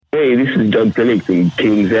Hey, this is Doug Pinnick from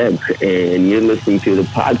King's X, and you're listening to the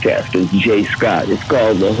podcast of Jay Scott. It's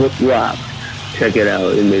called The Hook Rocks. Check it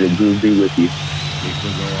out, and may the groove be with you. We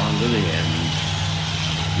shall go on to the end.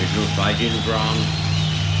 We shall fight in France.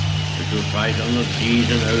 We shall fight on the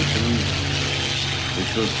seas and oceans. We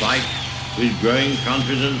shall fight with growing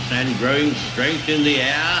confidence and growing strength in the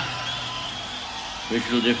air. We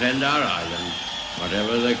shall defend our island,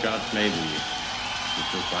 whatever the cost may be. We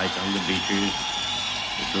shall fight on the beaches.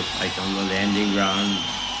 We shall fight on the landing grounds.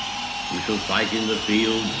 We shall fight in the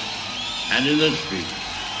fields and in the streets.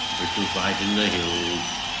 We shall fight in the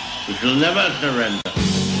hills. We shall never surrender.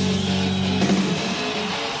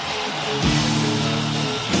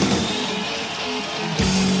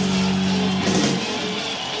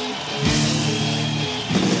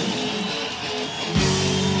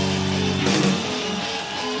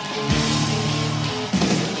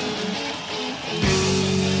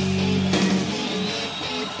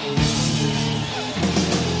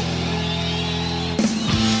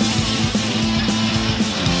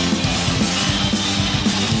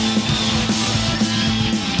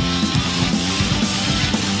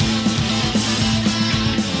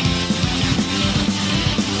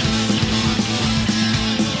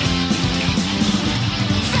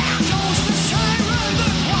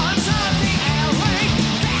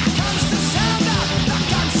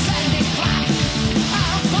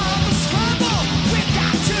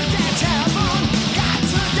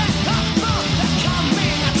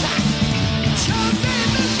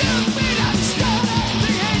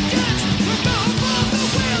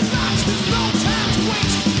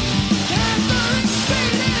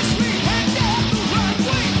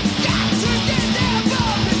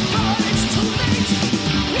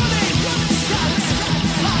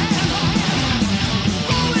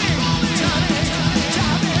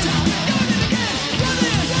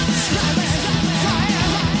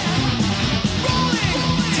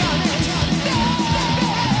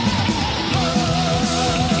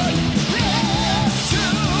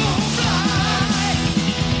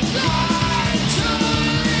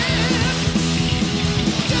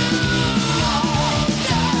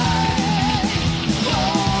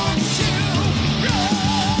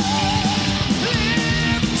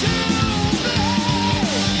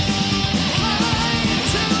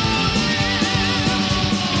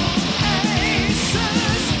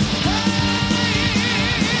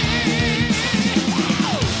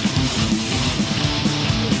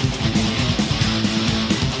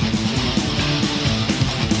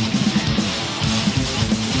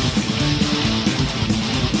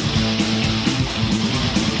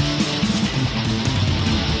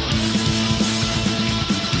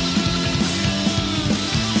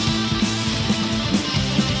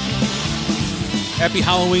 Happy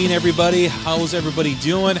Halloween, everybody. How's everybody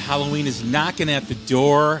doing? Halloween is knocking at the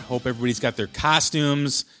door. Hope everybody's got their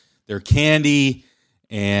costumes, their candy,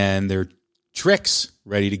 and their tricks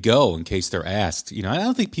ready to go in case they're asked. You know, I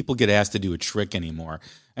don't think people get asked to do a trick anymore.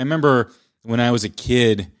 I remember when I was a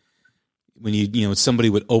kid, when somebody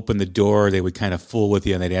would open the door, they would kind of fool with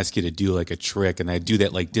you and they'd ask you to do like a trick, and I'd do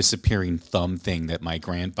that like disappearing thumb thing that my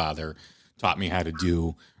grandfather taught me how to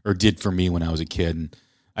do, or did for me when I was a kid. And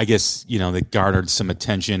I guess, they garnered some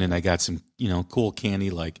attention, and I got some, cool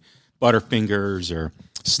candy like Butterfingers or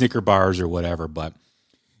Snicker bars or whatever. But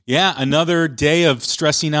yeah, another day of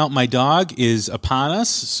stressing out my dog is upon us.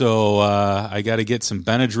 So I got to get some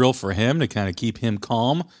Benadryl for him to kind of keep him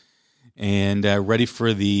calm and ready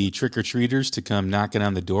for the trick-or-treaters to come knocking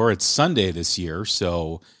on the door. It's Sunday this year,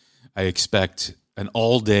 so I expect an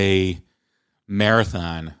all-day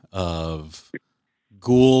marathon of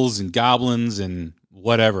ghouls and goblins and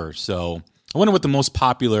whatever. So I wonder what the most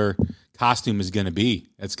popular costume is going to be.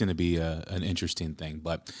 That's going to be an interesting thing.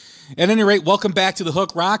 But at any rate, welcome back to The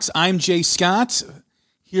Hook Rocks. I'm Jay Scott,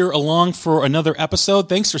 here along for another episode.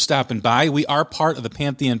 Thanks for stopping by. We are part of the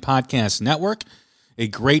Pantheon Podcast Network, a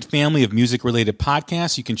great family of music-related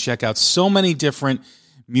podcasts. You can check out so many different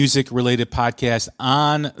music-related podcasts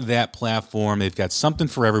on that platform. They've got something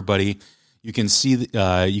for everybody. You can see,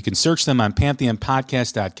 you can search them on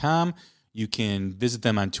pantheonpodcast.com. You can visit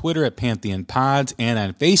them on Twitter at Pantheon Pods and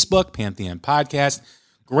on Facebook, Pantheon Podcast.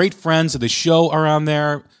 Great friends of the show are on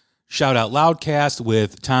there. Shout out Loudcast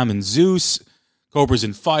with Tom and Zeus, Cobras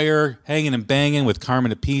and Fire, Hanging and Banging with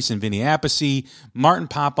Carmen Apiece and Vinny Appice, Martin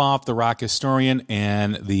Popoff, the rock historian,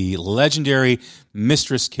 and the legendary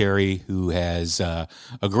Mistress Carrie, who has a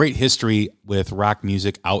great history with rock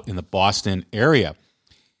music out in the Boston area.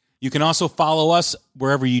 You can also follow us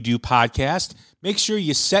wherever you do podcast. Make sure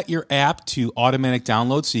you set your app to automatic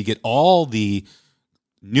download so you get all the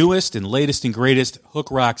newest and latest and greatest Hook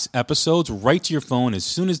Rocks episodes right to your phone as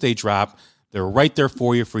soon as they drop. They're right there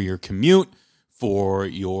for you for your commute, for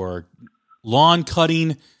your lawn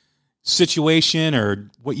cutting situation, or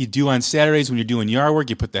what you do on Saturdays when you're doing yard work.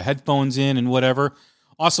 You put the headphones in and whatever.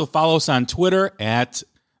 Also, follow us on Twitter at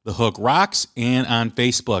The Hook Rocks and on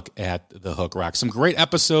Facebook at The Hook Rocks. Some great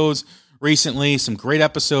episodes recently, some great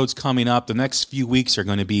episodes coming up. The next few weeks are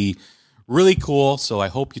going to be really cool, so I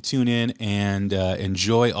hope you tune in and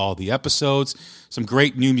enjoy all the episodes. Some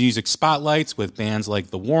great new music spotlights with bands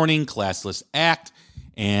like The Warning, Classless Act,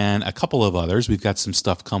 and a couple of others. We've got some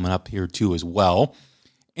stuff coming up here too as well.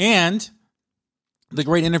 And the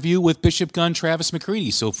great interview with Bishop Gunn, Travis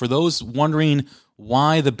McCready. So for those wondering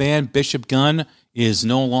why the band Bishop Gunn is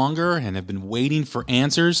no longer and have been waiting for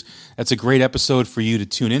answers, that's a great episode for you to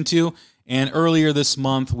tune into. And earlier this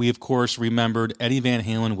month, we, of course, remembered Eddie Van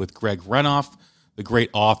Halen with Greg Renoff, the great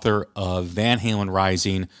author of Van Halen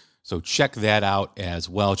Rising. So check that out as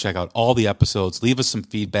well. Check out all the episodes. Leave us some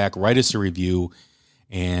feedback. Write us a review.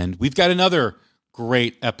 And we've got another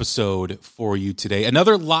great episode for you today.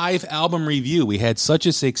 Another live album review. We had such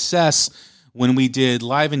a success when we did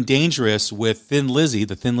Live and Dangerous with Thin Lizzy,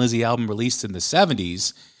 the Thin Lizzy album released in the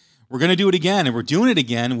 70s. We're going to do it again, and we're doing it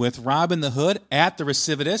again with Robin the Hood at the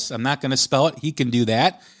Recidivist. I'm not going to spell it. He can do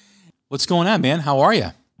that. What's going on, man? How are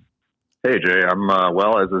you? Hey, Jay. I'm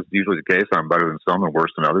well, as is usually the case. I'm better than some and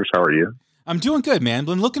worse than others. How are you? I'm doing good, man.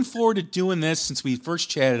 Been looking forward to doing this since we first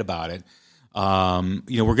chatted about it. We're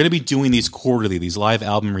going to be doing these quarterly, these live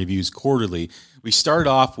album reviews quarterly. We started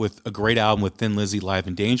off with a great album with Thin Lizzy, Live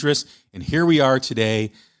and Dangerous, and here we are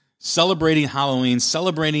today celebrating Halloween,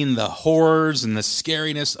 celebrating the horrors and the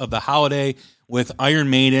scariness of the holiday with Iron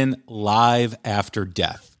Maiden, Live After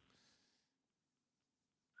Death.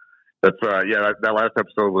 That's that last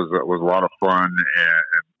episode was a lot of fun,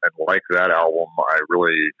 and like that album, I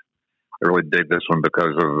really dig this one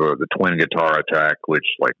because of the twin guitar attack, which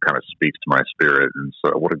like kind of speaks to my spirit. And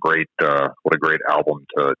so, what a great album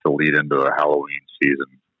to lead into the Halloween season.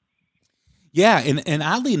 Yeah, and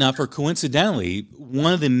oddly enough, or coincidentally,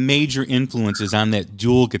 one of the major influences on that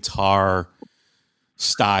dual guitar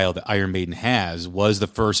style that Iron Maiden has was the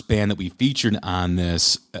first band that we featured on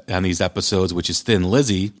these episodes, which is Thin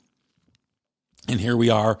Lizzy. And here we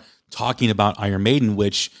are talking about Iron Maiden,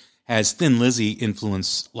 which has Thin Lizzy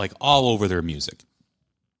influence like all over their music.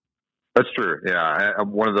 That's true. Yeah,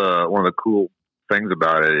 one of the cool things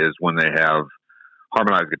about it is when they have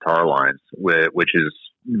harmonized guitar lines, which is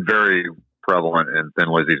very prevalent in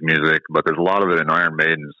Thin Lizzy's music, but there's a lot of it in Iron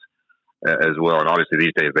Maiden's as well. And obviously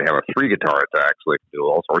these days they have a 3 guitar attack, so they can do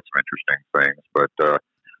all sorts of interesting things. But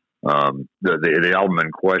the album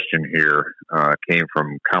in question here came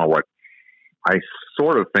from kind of what I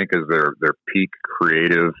sort of think is their peak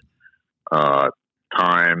creative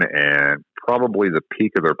time and probably the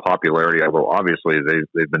peak of their popularity. Although obviously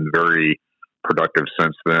they've been very productive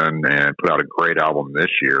since then and put out a great album this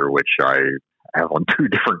year, which I have on 2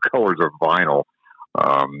 different colors of vinyl,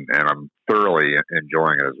 and I'm thoroughly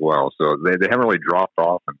enjoying it as well. So they haven't really dropped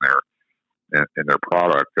off in their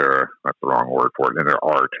product. That's the wrong word for it. In their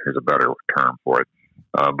art is a better term for it.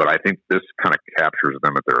 But I think this kind of captures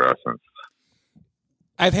them at their essence.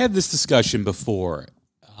 I've had this discussion before.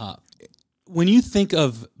 When you think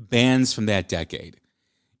of bands from that decade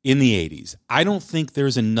in the 80s, I don't think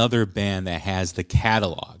there's another band that has the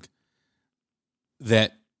catalog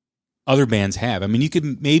that other bands have. I mean, you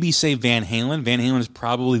could maybe say Van Halen. Van Halen is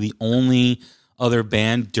probably the only other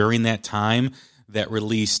band during that time that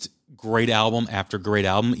released great album after great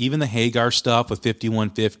album. Even the Hagar stuff with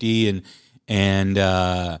 5150 and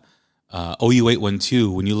OU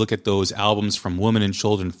 812, when you look at those albums from Women and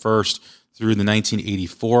Children First through the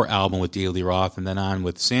 1984 album with David Lee Roth and then on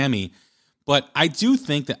with Sammy. But I do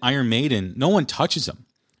think that Iron Maiden, no one touches them.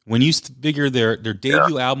 When you figure their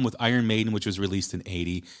debut album with Iron Maiden, which was released in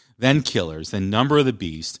 80, then Killers, then Number of the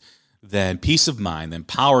Beast, then Peace of Mind, then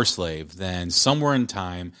Power Slave, then Somewhere in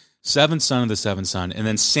Time, Seventh Son of the Seventh Son, and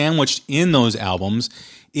then sandwiched in those albums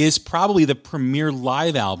is probably the premier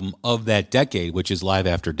live album of that decade, which is Live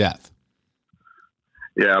After Death.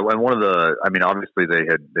 Yeah, and obviously they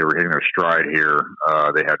were hitting their stride here.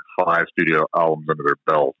 They had 5 studio albums under their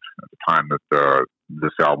belt at the time that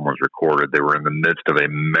this album was recorded. They were in the midst of a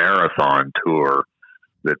marathon tour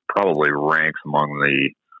that probably ranks among the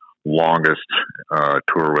longest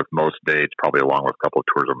tour with most dates, probably along with a couple of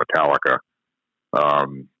tours of Metallica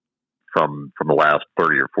from the last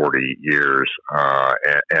 30 or 40 years.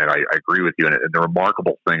 And I agree with you. And the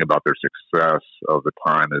remarkable thing about their success of the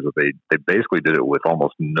time is that they basically did it with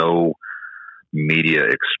almost no media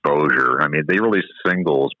exposure. I mean, they released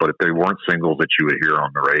singles, but they weren't singles that you would hear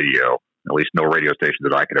on the radio, at least no radio station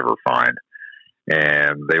that I could ever find.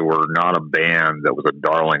 And they were not a band that was a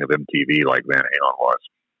darling of MTV like Van Halen was.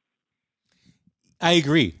 I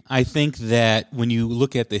agree. I think that when you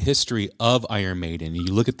look at the history of Iron Maiden,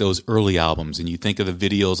 you look at those early albums and you think of the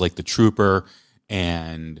videos like The Trooper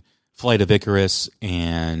and Flight of Icarus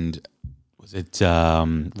and was it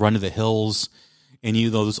Run to the Hills, and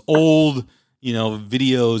those old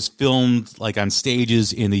videos filmed like on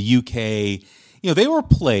stages in the UK. They were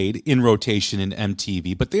played in rotation in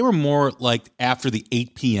MTV, but they were more like after the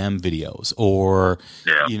 8 p.m. videos, or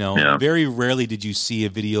very rarely did you see a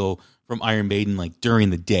video from Iron Maiden like during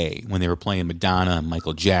the day when they were playing Madonna and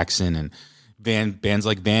Michael Jackson and bands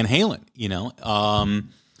like Van Halen.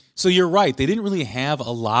 So you're right; they didn't really have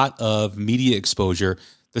a lot of media exposure.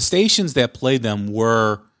 The stations that played them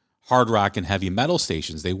were hard rock and heavy metal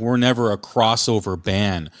stations. They were never a crossover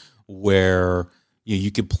band where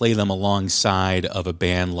you could play them alongside of a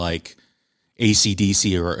band like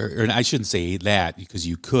AC/DC, or I shouldn't say that because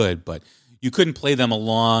you could, but you couldn't play them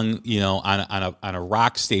along, on a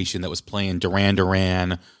rock station that was playing Duran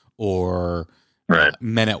Duran or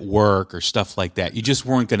Men at Work or stuff like that. You just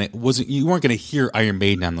weren't gonna hear Iron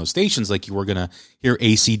Maiden on those stations like you were gonna hear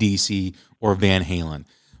AC/DC or Van Halen.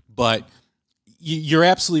 But you're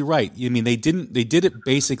absolutely right. I mean, they did it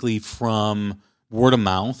basically from word of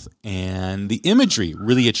mouth, and the imagery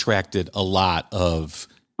really attracted a lot of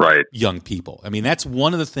young people. I mean, that's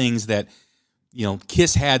one of the things that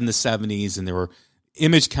Kiss had in the 70s, and there were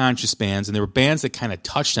image conscious bands, and there were bands that kind of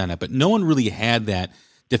touched on it, but no one really had that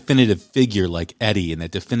definitive figure like Eddie and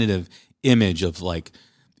that definitive image of like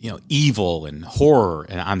evil and horror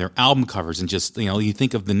and on their album covers. And just you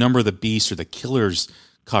think of the Number of the Beast or the Killers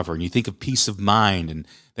cover, and you think of Peace of Mind, and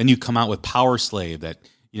then you come out with Power Slave that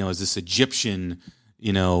is this Egyptian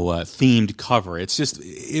themed cover. It's just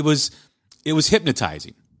it was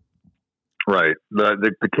hypnotizing. Right.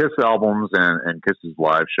 The Kiss albums and Kiss's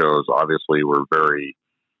live shows obviously were very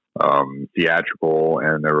theatrical,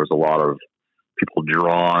 and there was a lot of people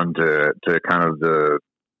drawn to kind of the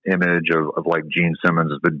image of like Gene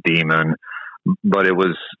Simmons as the demon. But it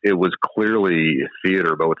was clearly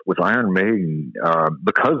theater. But with Iron Maiden,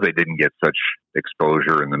 because they didn't get such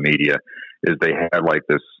exposure in the media, is they had like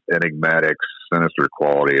this enigmatic, sinister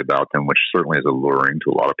quality about them, which certainly is alluring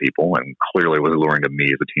to a lot of people, and clearly was alluring to me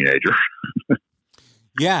as a teenager.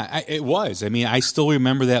 Yeah, it was. I mean, I still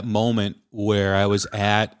remember that moment where I was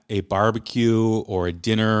at a barbecue or a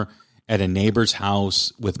dinner at a neighbor's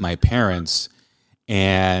house with my parents,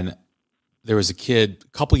 and there was a kid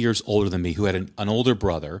a couple years older than me who had an older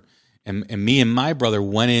brother, and me and my brother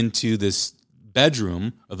went into this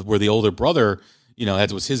bedroom where the older brother,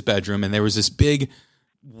 that was his bedroom, and there was this big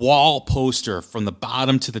wall poster from the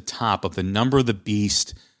bottom to the top of the Number of the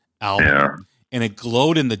Beast album, and it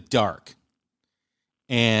glowed in the dark.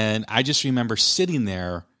 And I just remember sitting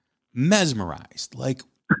there mesmerized, like,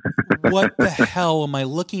 what the hell am I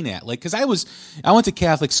looking at? Like, because I went to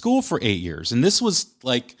Catholic school for 8 years, and this was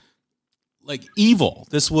like evil.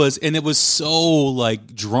 And it was so like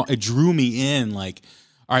it drew me in. Like,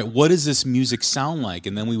 all right, what does this music sound like?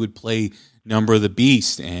 And then we would play Number of the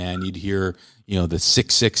Beast, and you'd hear the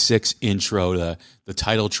 666 intro to the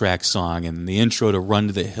title track song, and the intro to Run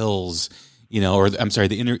to the Hills,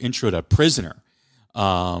 the intro to Prisoner.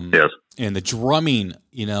 Yes. And the drumming,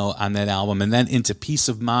 on that album, and then into Peace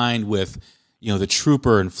of Mind with, the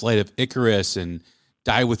Trooper and Flight of Icarus and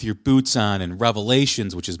Die With Your Boots On and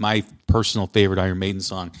Revelations, which is my personal favorite Iron Maiden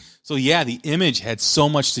song. So yeah, the image had so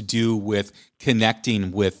much to do with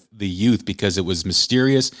connecting with the youth because it was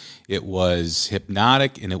mysterious, it was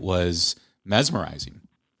hypnotic, and it was mesmerizing.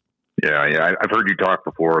 Yeah. I've heard you talk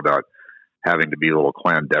before about having to be a little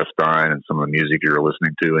clandestine in some of the music you were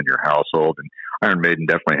listening to in your household, and Iron Maiden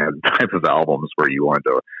definitely had the type of albums where you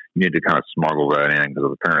need to kind of smuggle that in,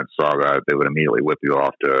 because if the parents saw that, they would immediately whip you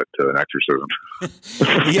off to an exorcism.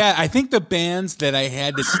 Yeah, I think the bands that I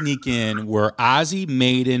had to sneak in were Ozzy,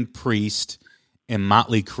 Maiden, Priest, and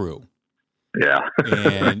Motley Crue. Yeah.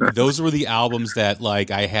 And those were the albums that like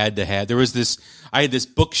I had to have. I had this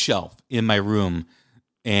bookshelf in my room,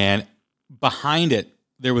 and behind it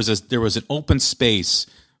there was an open space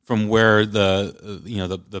from where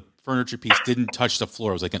the furniture piece didn't touch the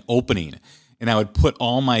floor. It was like an opening, and I would put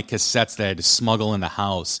all my cassettes that I had to smuggle in the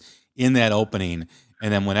house in that opening,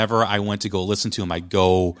 and then whenever I went to go listen to them, I'd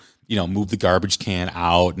go, move the garbage can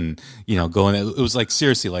out and, go in. It was like,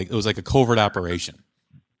 seriously, like it was like a covert operation.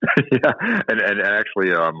 Yeah. And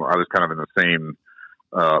actually, I was kind of in the same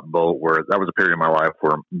boat where that was a period of my life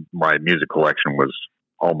where my music collection was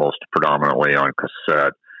almost predominantly on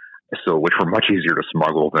cassette, so which were much easier to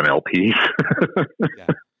smuggle than LPs. Yeah.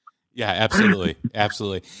 Yeah, absolutely.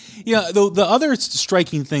 Absolutely. Yeah, the other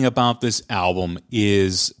striking thing about this album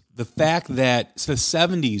is the fact that the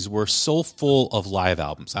 70s were so full of live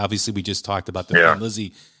albums. Obviously, we just talked about the Thin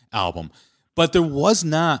Lizzy album, but there was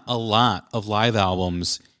not a lot of live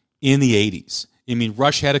albums in the 80s. I mean,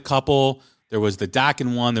 Rush had a couple. There was the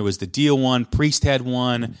Dokken one. There was the Dio one. Priest had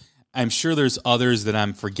one. I'm sure there's others that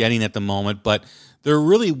I'm forgetting at the moment, but there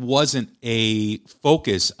really wasn't a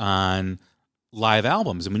focus on live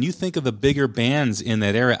albums. And when you think of the bigger bands in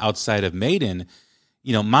that era outside of Maiden,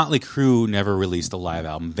 you know, Motley Crue never released a live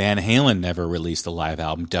album. Van Halen never released a live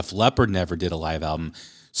album. Def Leppard never did a live album.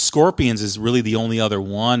 Scorpions is really the only other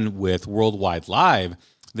one with Worldwide Live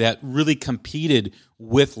that really competed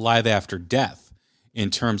with Live After Death in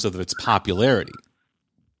terms of its popularity.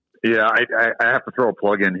 Yeah, I have to throw a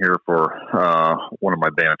plug in here for one of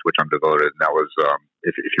my bands, which I'm devoted, and that was,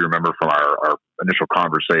 if you remember from our initial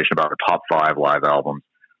conversation about the top 5 live albums,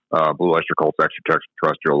 Blue Oyster Cult's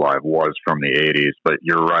Extraterrestrial Live was from the 80s, but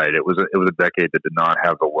you're right, it was a decade that did not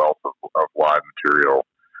have the wealth of live material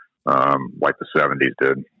like the 70s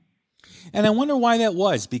did. And I wonder why that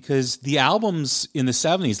was, because the albums in the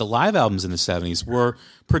 70s, the live albums in the 70s, were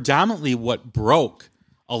predominantly what broke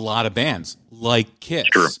a lot of bands, like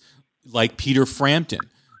Kiss, like Peter Frampton.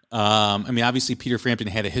 I mean, obviously, Peter Frampton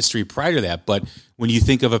had a history prior to that, but when you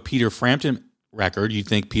think of a Peter Frampton record, you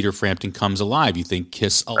think Peter Frampton Comes Alive. You think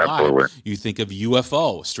Kiss Alive. Absolutely. You think of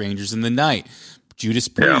UFO, Strangers in the Night, Judas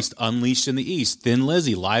Priest, Unleashed in the East, Thin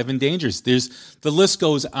Lizzy, Live and Dangerous. The list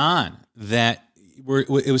goes on that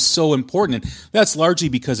it was so important. And that's largely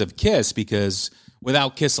because of Kiss, because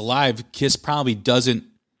without Kiss Alive, Kiss probably doesn't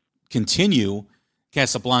continue.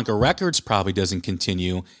 Casablanca Records probably doesn't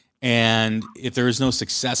continue. And if there is no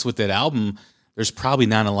success with that album, there's probably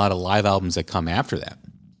not a lot of live albums that come after that.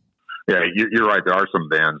 Yeah, you're right. There are some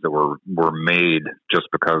bands that were made just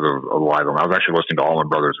because of a live album. I was actually listening to Allman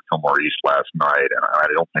Brothers at Fillmore East last night, and I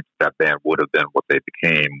don't think that band would have been what they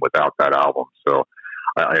became without that album. So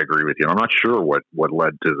I agree with you. I'm not sure what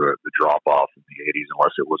led to the drop-off in the 80s,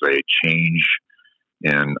 unless it was a change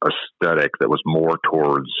in aesthetic that was more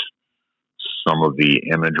towards some of the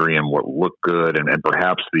imagery and what looked good, and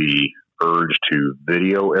perhaps the urge to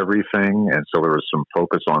video everything. And so there was some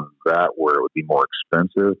focus on that where it would be more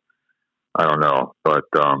expensive. I don't know. But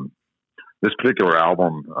this particular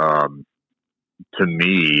album, to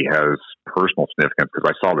me, has personal significance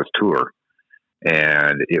because I saw this tour,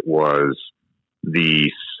 and it was the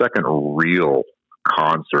second real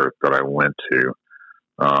concert that I went to.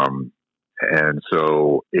 And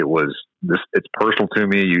so it was this. It's personal to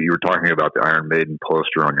me. You were talking about the Iron Maiden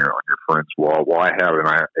poster on your friend's wall. Well, I have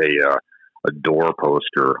a door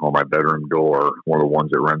poster on my bedroom door, one of the ones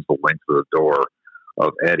that runs the length of the door,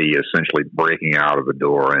 of Eddie essentially breaking out of the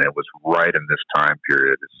door, and it was right in this time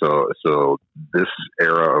period. So this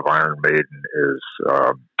era of Iron Maiden is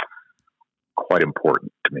quite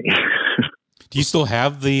important to me. Do you still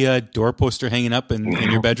have the door poster hanging up in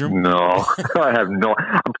your bedroom? No, I have no.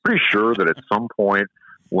 I'm pretty sure that at some point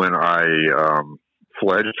when I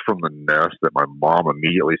fledged from the nest, that my mom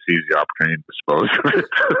immediately sees the opportunity to dispose of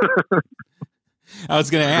it. I was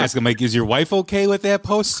going to ask, I'm like, is your wife okay with that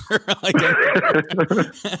poster? I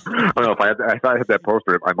don't know. If I had that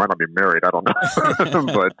poster, I might not be married. I don't know.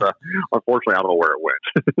 But unfortunately, I don't know where it went.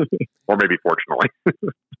 Or maybe fortunately.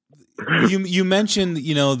 You mentioned,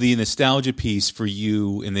 the nostalgia piece for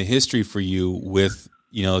you and the history for you with,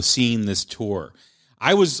 seeing this tour.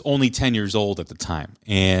 I was only 10 years old at the time.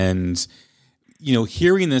 And,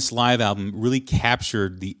 hearing this live album really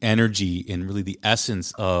captured the energy and really the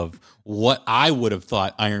essence of what I would have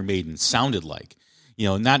thought Iron Maiden sounded like. A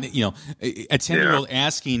 10-year-old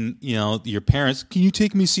asking, your parents, can you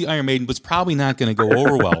take me to see Iron Maiden, was probably not going to go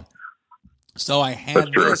over well. So I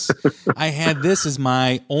had this as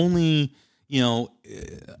my only,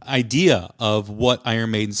 idea of what Iron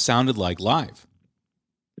Maiden sounded like live.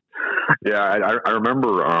 Yeah, I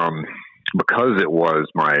remember because it was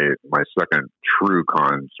my second true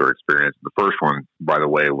concert experience. The first one, by the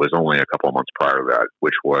way, was only a couple of months prior to that,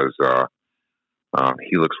 which was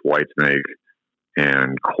Helix, Whitesnake,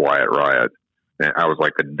 and Quiet Riot. And I was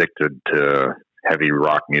like addicted to heavy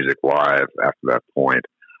rock music live after that point.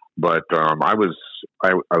 But I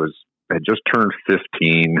had just turned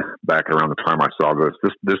 15 back around the time I saw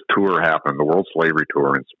this tour happen. The World Slavery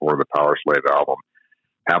Tour in support of the Power Slave album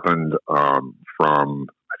happened from,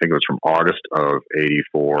 I think it was from August of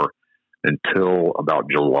 84 until about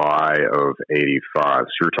July of 85. So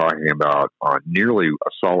you're talking about nearly a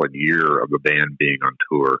solid year of the band being on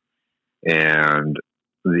tour. And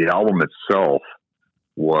the album itself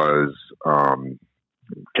was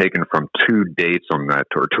taken from two dates on that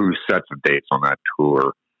tour, two sets of dates on that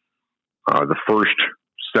tour. The first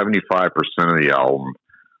 75% of the album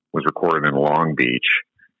was recorded in Long Beach.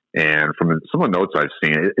 And from some of the notes I've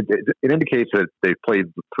seen, it indicates that they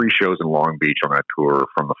played 3 shows in Long Beach on that tour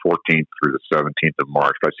from the 14th through the 17th of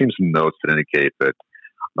March. But I've seen some notes that indicate that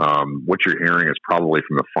what you're hearing is probably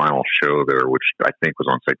from the final show there, which I think was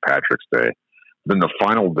on St. Patrick's Day. Then the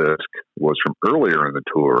final disc was from earlier in the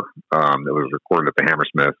tour that was recorded at the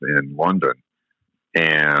Hammersmith in London,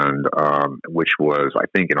 and which was, I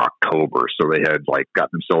think, in October. So they had got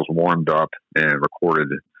themselves warmed up and recorded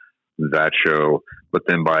that show. But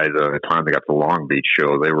then by the time they got to the Long Beach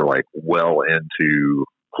show, they were well into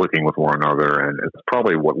clicking with one another, and it's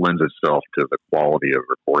probably what lends itself to the quality of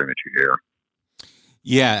recording that you hear.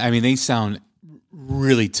 Yeah, I mean, they sound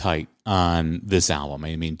really tight on this album.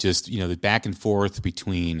 I mean, just, the back and forth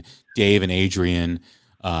between Dave and Adrian.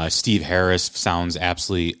 Steve Harris sounds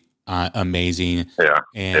absolutely amazing. Yeah.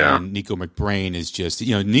 And Nico McBrain is just,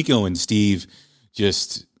 Nico and Steve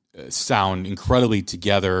just sound incredibly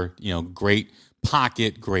together, great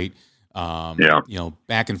pocket, great,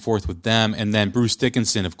 back and forth with them. And then Bruce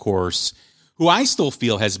Dickinson, of course, who I still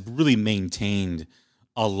feel has really maintained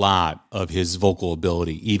a lot of his vocal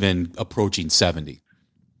ability, even approaching 70.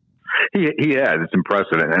 He has. It's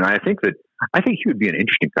impressive. And I think he would be an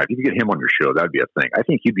interesting guy. If you could get him on your show, that would be a thing. I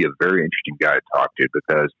think he'd be a very interesting guy to talk to,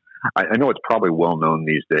 because I know it's probably well known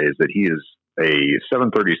these days that he is a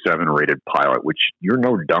 737 rated pilot, which you're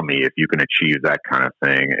no dummy if you can achieve that kind of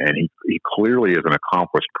thing. And he clearly is an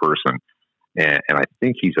accomplished person. And I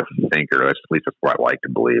think he's a thinker. At least that's what I like to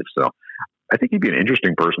believe. So I think he'd be an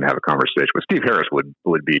interesting person to have a conversation with. Steve Harris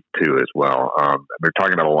would be too as well. They're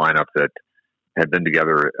talking about a lineup that had been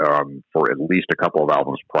together for at least a couple of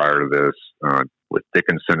albums prior to this. With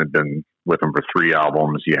Dickinson had been with him for 3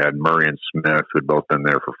 albums. You had Murray and Smith, who had both been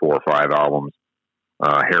there for 4 or 5 albums.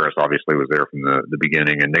 Harris obviously was there from the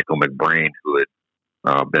beginning, and Nico McBrain, who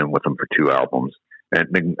had been with him for 2 albums.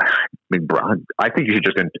 And McBrain, I think you should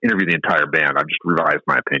just interview the entire band. I've just revised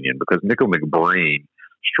my opinion, because Nico McBrain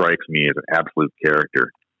strikes me as an absolute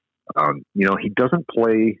character. He doesn't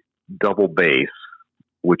play double bass,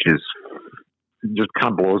 which is just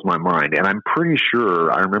kind of blows my mind. And I'm pretty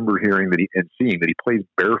sure I remember hearing that and seeing that he plays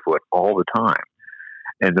barefoot all the time.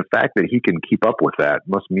 And the fact that he can keep up with that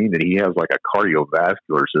must mean that he has a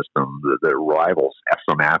cardiovascular system that rivals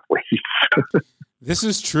some athletes. This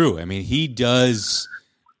is true. I mean, he does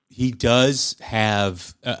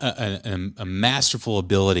have a masterful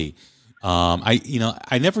ability.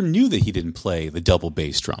 I never knew that he didn't play the double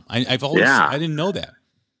bass drum. I didn't know that.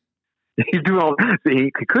 He's doing all.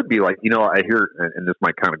 He could be I hear, and this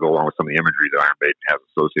might kind of go along with some of the imagery that Iron Maiden has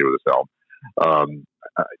associated with this album.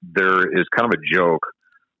 There is kind of a joke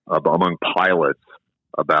among pilots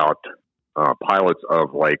about pilots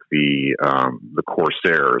of the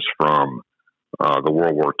Corsairs from the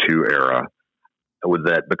World War II era, with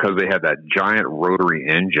that, because they had that giant rotary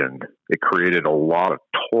engine, it created a lot of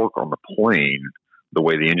torque on the plane, the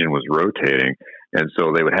way the engine was rotating. And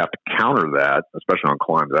so they would have to counter that, especially on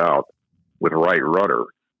climbs out, with right rudder.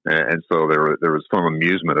 And so there was some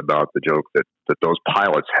amusement about the joke that those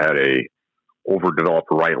pilots had a overdeveloped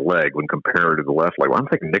right leg when compared to the left leg. Well, I'm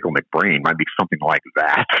thinking Nico McBrain might be something like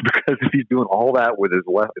that, because if he's doing all that with his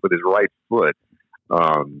right foot,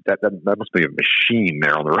 that must be a machine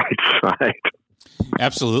there on the right side.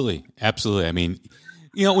 Absolutely. I mean,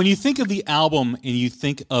 when you think of the album and you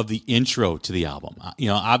think of the intro to the album,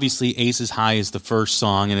 obviously Aces High is the first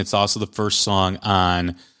song, and it's also the first song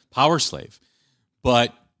on Power Slave.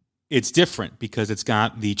 But it's different because it's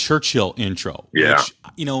got the Churchill intro. Yeah. Which,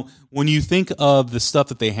 when you think of the stuff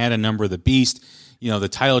that they had in Number of the Beast, the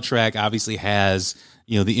title track obviously has,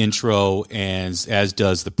 the intro, and as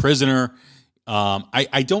does The Prisoner.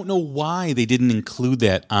 I don't know why they didn't include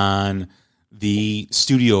that on the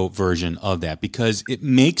studio version of that, because it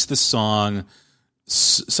makes the song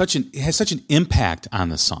it has such an impact on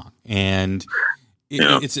the song, and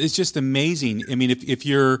it's just amazing. I mean, if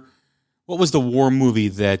you're, what was the war movie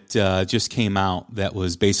that just came out that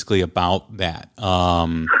was basically about that?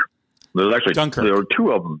 There's actually Dunkirk. There were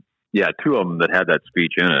 2 of them. Yeah, 2 of them that had that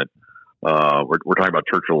speech in it. We're talking about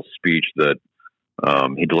Churchill's speech that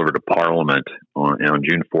he delivered to Parliament on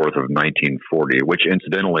June 4th of 1940, which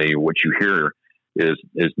incidentally, what you hear is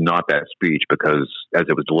not that speech, because as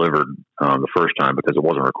it was delivered the first time, because it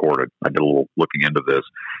wasn't recorded. I did a little looking into this.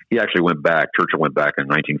 Churchill went back in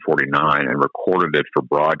 1949 and recorded it for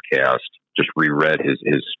broadcast, just reread his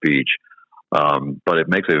speech. But it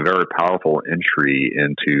makes a very powerful entry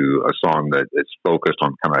into a song that is focused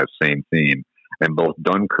on kind of that same theme. And both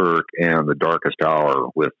Dunkirk and The Darkest Hour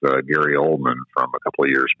with Gary Oldman from a couple of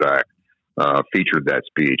years back featured that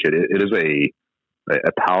speech. It is a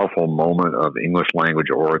powerful moment of English language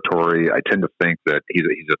oratory. I tend to think that he's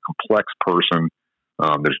a complex person.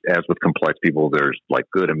 As with complex people, there's like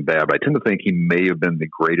good and bad. But I tend to think he may have been the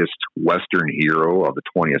greatest Western hero of the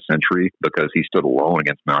 20th century because he stood alone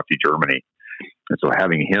against Nazi Germany. And so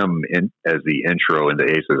having him as the intro into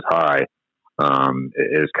Aces High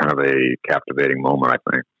is kind of a captivating moment, I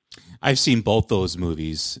think. I've seen both those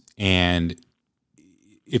movies, and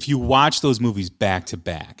if you watch those movies back to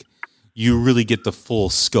back, you really get the full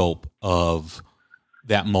scope of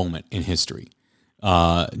that moment in history.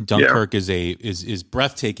 Dunkirk is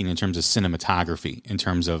breathtaking in terms of cinematography, in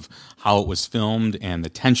terms of how it was filmed and the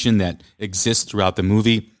tension that exists throughout the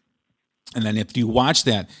movie. And then if you watch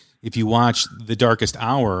The Darkest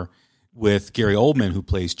Hour with Gary Oldman, who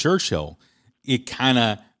plays Churchill, it kind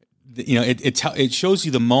of, it shows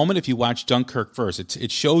you the moment. If you watch Dunkirk first,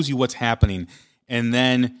 it shows you what's happening, and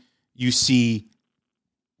then you see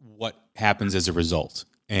what happens as a result.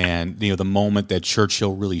 And the moment that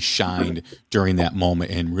Churchill really shined during that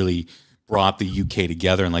moment and really brought the UK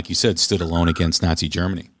together, and like you said, stood alone against Nazi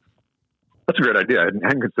Germany. That's a great idea. I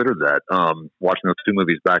hadn't considered that. Watching those two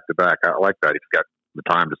movies back to back, I like that. If you've got the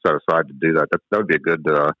time to set aside to do that, that would be a good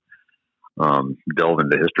delve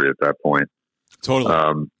into history at that point. Totally.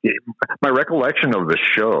 My recollection of the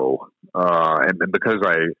show, and because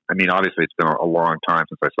I mean, obviously it's been a long time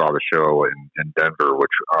since I saw the show in Denver, which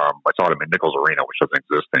I saw it in Nichols Arena, which doesn't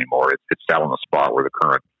exist anymore. It sat on the spot where the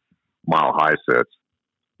current Mile High sits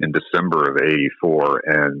in December of '84,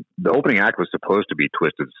 and the opening act was supposed to be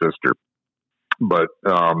Twisted Sister, but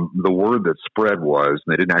the word that spread was,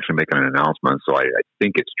 and they didn't actually make an announcement, so I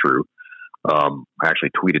think it's true. I actually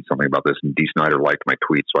tweeted something about this, and Dee Snider liked my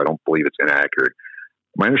tweet, so I don't believe it's inaccurate.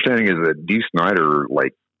 My understanding is that Dee Snider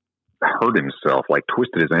hurt himself,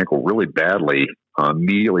 twisted his ankle really badly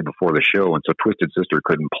immediately before the show, and so Twisted Sister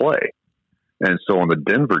couldn't play. And so on the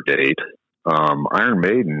Denver date, Iron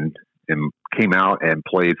Maiden came out and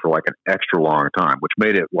played for an extra long time, which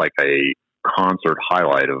made it like a concert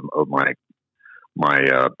highlight of my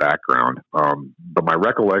background. But my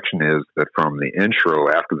recollection is that from the intro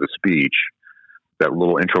after the speech, that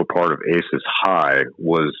little intro part of Aces High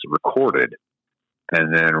was recorded.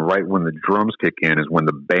 And then right when the drums kick in is when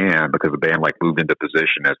the band, because the band moved into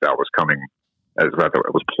position as that was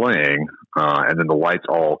playing, and then the lights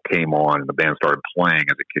all came on and the band started playing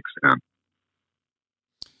as it kicks in.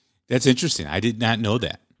 That's interesting. I did not know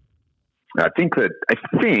that. I think,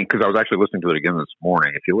 because I was actually listening to it again this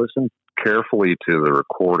morning, if you listen carefully to the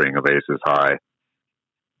recording of Aces High,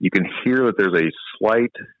 you can hear that there's a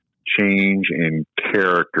slight change in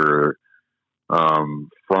character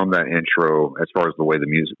from that intro as far as the way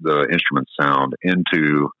the instruments sound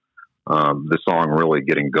into the song really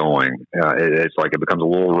getting going. It's it becomes a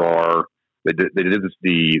little raw. They did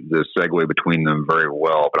the segue between them very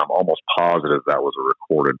well, but I'm almost positive that was a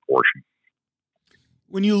recorded portion.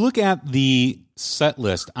 When you look at the set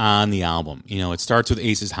list on the album, it starts with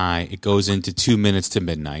Aces High. It goes into 2 Minutes to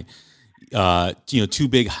Midnight. Two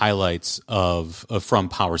big highlights from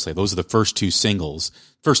Power Slave. Those are the first two singles,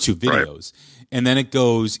 first two videos. Right. And then it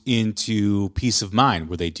goes into Peace of Mind,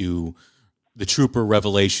 where they do the Trooper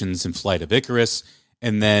Revelations and Flight of Icarus.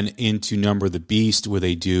 And then into Number of the Beast, where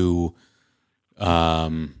they do, they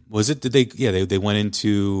went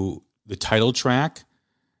into the title track.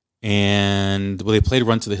 And they played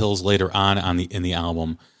 "Run to the Hills" later on in the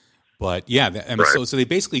album, but so they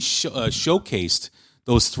basically showcased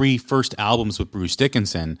those three first albums with Bruce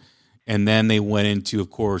Dickinson, and then they went into,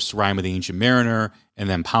 of course, "Rime of the Ancient Mariner" and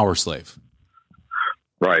then "Power Slave."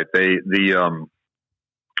 Right. The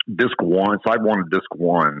disc one, side one of disc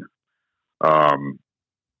one,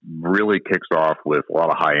 really kicks off with a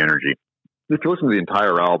lot of high energy. If you listen to the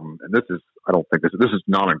entire album, and this is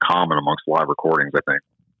not uncommon amongst live recordings, I think.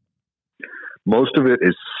 Most of it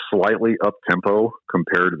is slightly up-tempo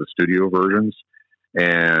compared to the studio versions,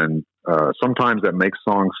 and sometimes that makes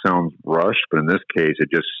songs sound rushed, but in this case,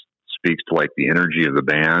 it just speaks to the energy of the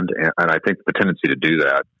band, and I think the tendency to do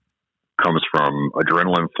that comes from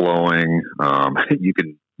adrenaline flowing. You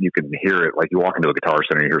can hear it, you walk into a Guitar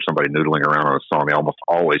Center and you hear somebody noodling around on a song. They almost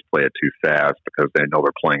always play it too fast because they know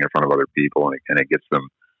they're playing in front of other people, and it gets them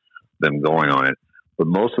going on it. But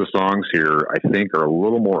most of the songs here, I think, are a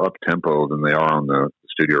little more up-tempo than they are on the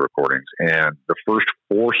studio recordings. And the first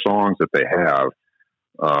four songs that they have,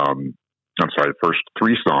 I'm sorry, the first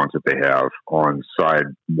three songs that they have on side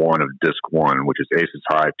one of disc one, which is Aces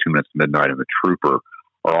High, 2 Minutes to Midnight, and The Trooper,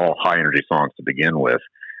 are all high energy songs to begin with.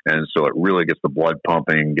 And so it really gets the blood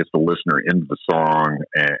pumping, gets the listener into the song,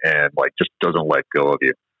 and like just doesn't let go of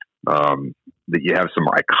you. That you have some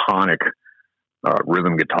iconic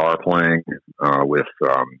rhythm guitar playing with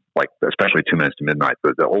like especially 2 Minutes to Midnight.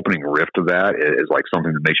 The opening riff of that is like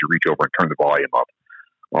something that makes you reach over and turn the volume up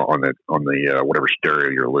on the whatever stereo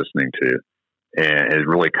you're listening to, and is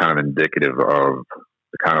really kind of indicative of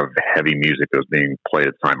the kind of heavy music that was being played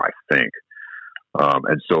at the time, I think.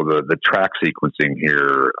 And so the track sequencing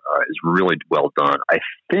here is really well done. I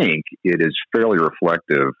think it is fairly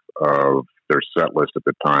reflective of their set list at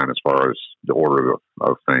the time as far as the order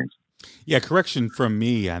of things. Yeah, correction from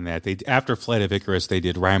me on that. They after Flight of Icarus, they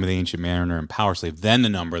did Rime of the Ancient Mariner and Power Slave, then The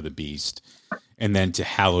Number of the Beast, and then To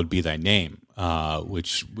Hallowed Be Thy Name,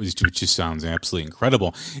 which just sounds absolutely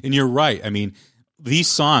incredible. And you're right. I mean, these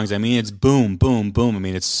songs, I mean, it's boom, boom, boom. I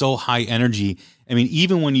mean, it's so high energy. I mean,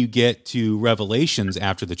 even when you get to Revelations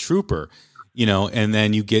after The Trooper, you know, and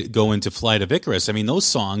then you go into Flight of Icarus, I mean, those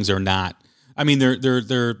songs are not. I mean,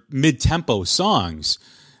 they're mid-tempo songs,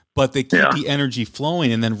 but they keep the energy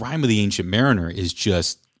flowing. And then Rime of the Ancient Mariner is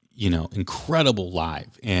just, you know, incredible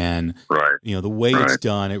live. And, you know, the way it's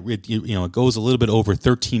done, it goes a little bit over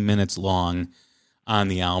 13 minutes long on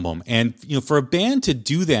the album. And, you know, for a band to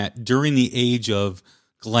do that during the age of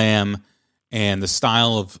glam and the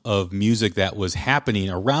style of music that was happening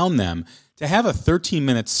around them, to have a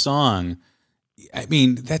 13-minute song, I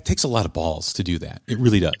mean, that takes a lot of balls to do that. It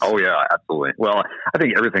really does. Oh, yeah, absolutely. Well, I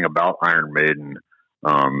think everything about Iron Maiden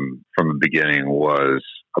from the beginning was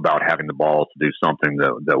about having the balls to do something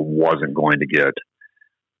that wasn't going to get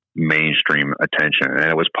mainstream attention. And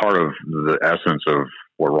it was part of the essence of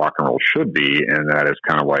what rock and roll should be, and that is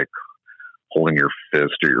kind of like holding your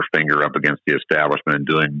fist or your finger up against the establishment and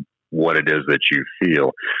doing what it is that you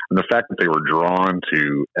feel. And the fact that they were drawn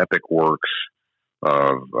to epic works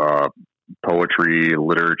of poetry,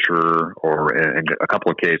 literature, or in a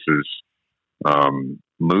couple of cases,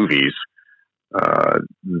 movies,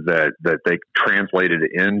 that they translated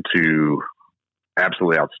into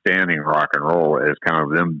absolutely outstanding rock and roll as kind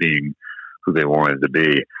of them being who they wanted to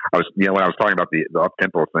be. When I was talking about the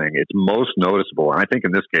up-tempo thing, it's most noticeable, and I think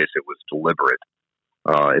in this case it was deliberate.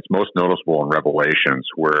 It's most noticeable in Revelations,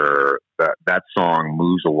 where that song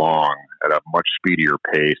moves along at a much speedier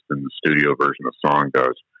pace than the studio version of the song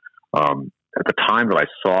does. At the time that I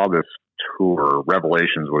saw this tour,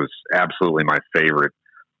 Revelations was absolutely my favorite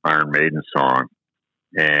Iron Maiden song.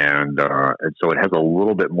 And so it has a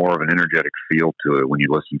little bit more of an energetic feel to it when you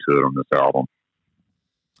listen to it on this album.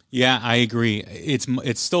 Yeah, I agree.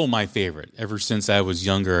 It's still my favorite. Ever since I was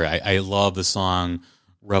younger, I love the song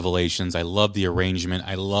Revelations. I love the arrangement.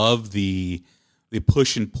 I love the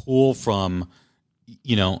push and pull from,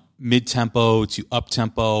 you know, mid-tempo to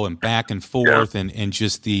up-tempo and back and forth, and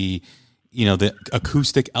just the, you know, the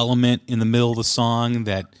acoustic element in the middle of the song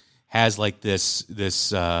that has like this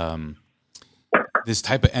type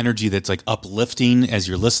of energy that's like uplifting as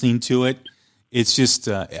you're listening to it. It's just,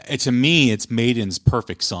 to me, it's Maiden's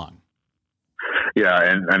perfect song. Yeah,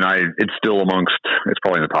 and it's still it's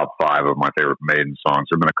probably in the top 5 of my favorite Maiden songs.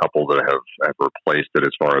 There have been a couple that have replaced it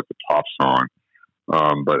as far as the top song.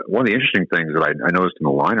 But one of the interesting things that I noticed in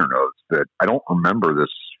the liner notes, that I don't remember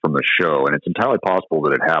this from the show, and it's entirely possible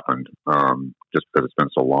that it happened, just because it's been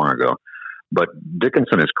so long ago. But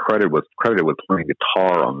Dickinson is credited with playing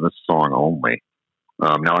guitar on this song only.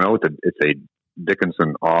 Now I know it's a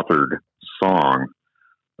Dickinson authored song.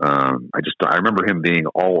 I remember him being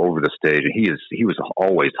all over the stage, and he was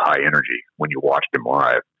always high energy when you watched him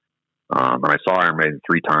live. And I saw Iron Maiden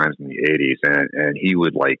 3 times in the 80s, and he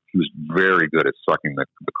was very good at sucking the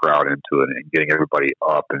crowd into it and getting everybody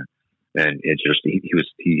up, and it's just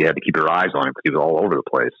he had to keep your eyes on him because he was all over the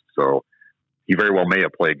place. So he very well may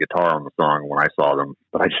have played guitar on the song when I saw them,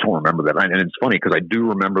 but I just don't remember that. And it's funny because I do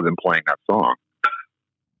remember them playing that song.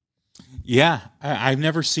 Yeah, I've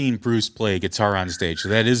never seen Bruce play guitar on stage, so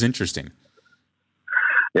that is interesting.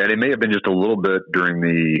 Yeah, it may have been just a little bit during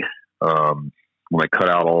the when they cut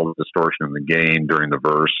out all the distortion and the gain during the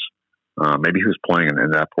verse. Maybe he was playing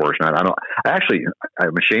in that portion.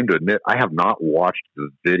 I'm ashamed to admit I have not watched the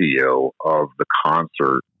video of the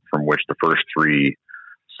concert from which the first 3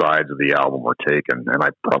 sides of the album were taken, and I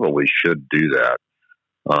probably should do that,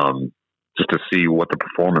 just to see what the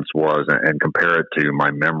performance was and compare it to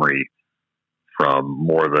my memory from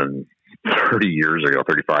more than 35 years ago.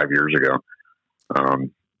 I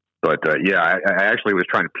actually was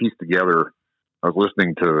trying to piece together. I was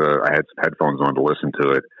listening to I had headphones on to listen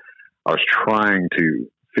to it. I was trying to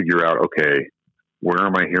figure out, okay, where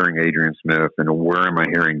am I hearing Adrian Smith and where am I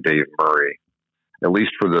hearing Dave Murray? At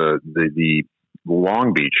least for the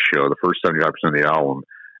Long Beach show, the first 75% of the album,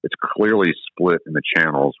 it's clearly split in the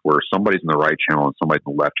channels where somebody's in the right channel and somebody's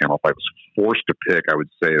in the left channel. If I was forced to pick, I would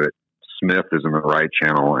say that Smith is in the right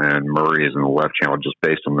channel and Murray is in the left channel, just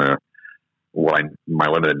based on my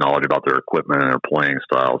limited knowledge about their equipment and their playing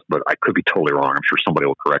styles. But I could be totally wrong. I'm sure somebody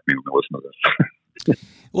will correct me when they listen to this.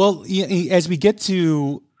 Well, as we get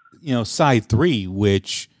to side 3,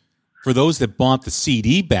 which for those that bought the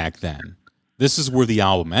CD back then, this is where the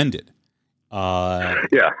album ended.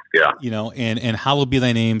 Yeah. And Hallowed Be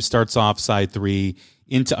Thy Name starts off side 3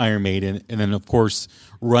 into Iron Maiden, and then of course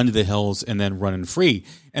Run to the Hills, and then Runnin' Free.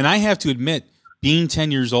 And I have to admit, being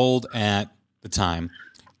 10 years old at the time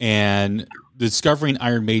and discovering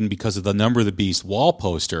Iron Maiden because of the Number of the Beast wall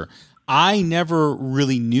poster, I never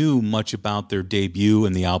really knew much about their debut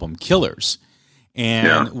in the album Killers.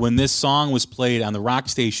 And when this song was played on the rock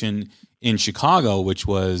station in Chicago, which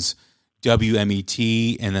was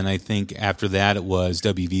WMET, and then I think after that it was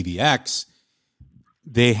WVVX,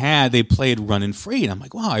 they played Runnin' Free, and I'm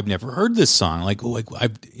like, wow, I've never heard this song.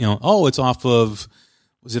 It's off of,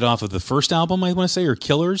 was it off of the first album, I want to say, or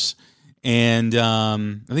Killers? And I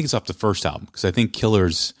think it's off the first album, because I think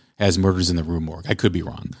Killers has Murders in the Rue Morgue. I could be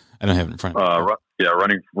wrong. I don't have it in front of me.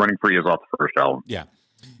 Running Free is off the first album. Yeah.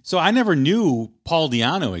 So I never knew Paul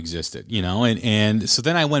Di'Anno existed, and so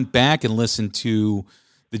then I went back and listened to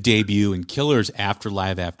the debut in Killers after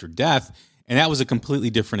Live After Death, and that was a completely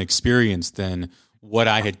different experience than what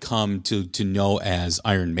I had come to know as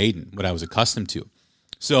Iron Maiden, what I was accustomed to.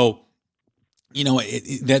 So,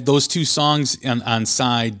 that those two songs on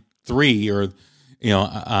side 3, or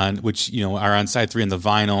on which are on side 3 on the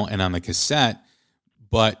vinyl and on the cassette,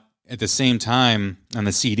 but at the same time on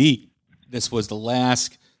the CD, this was the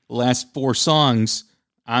last 4 songs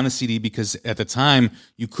on the CD, because at the time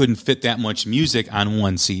you couldn't fit that much music on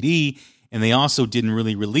one CD, and they also didn't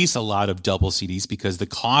really release a lot of double CDs because the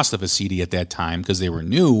cost of a CD at that time, because they were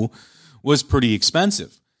new, was pretty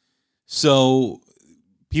expensive. So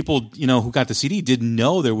people, who got the CD didn't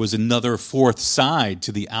know there was another 4th side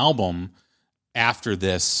to the album after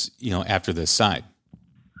this side.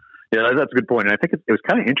 Yeah, that's a good point. And I think it was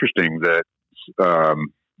kind of interesting that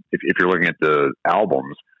if you're looking at the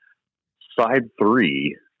albums, side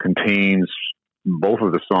 3 contains both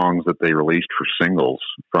of the songs that they released for singles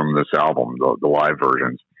from this album, the live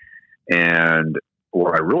versions. And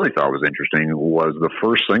what I really thought was interesting was the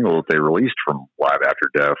first single that they released from Live After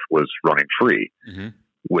Death was Running Free,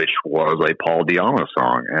 which was a Paul Di'Anno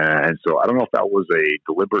song. And so I don't know if that was a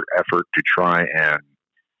deliberate effort to try and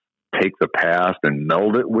take the past and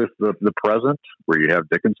meld it with the present, where you have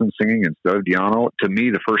Dickinson singing instead of Di'Anno. To me,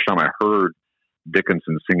 the first time I heard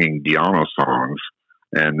Dickinson singing Di'Anno songs,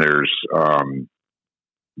 and there's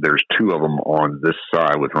 2 of them on this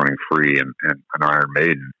side with Running Free and Iron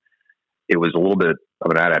Maiden. It was a little bit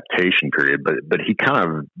of an adaptation period, but he kind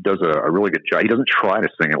of does a really good job. He doesn't try to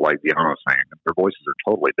sing it like Di'Anno sang. Their voices are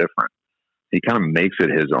totally different. He kind of makes it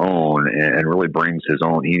his own and really brings his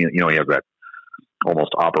own. He has that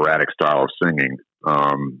almost operatic style of singing.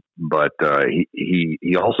 But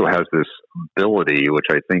he also has this ability, which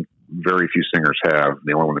I think very few singers have.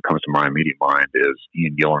 The only one that comes to my immediate mind is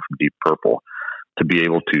Ian Gillan from Deep Purple, to be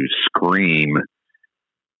able to scream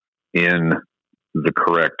in the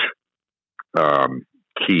correct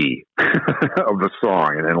key of the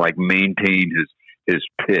song and then maintain his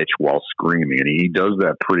pitch while screaming. And he does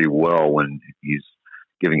that pretty well when he's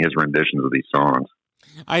giving his renditions of these songs.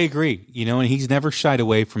 I agree, and he's never shied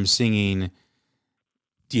away from singing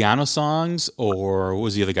Di'Anno songs, or what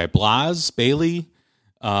was the other guy, Bailey?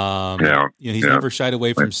 He's never shied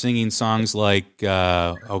away from singing songs like,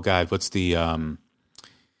 what's the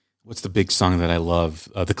big song that I love?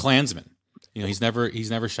 The Klansman. He's never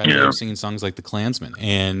shied away from singing songs like The Klansman,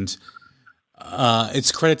 and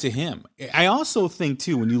it's credit to him. I also think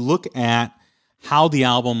too, when you look at how the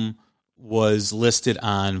album was listed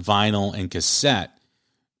on vinyl and cassette,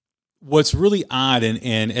 what's really odd,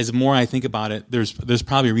 and as more I think about it, there's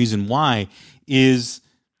probably a reason why, is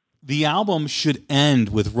the album should end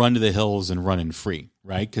with Run to the Hills and Runnin' Free,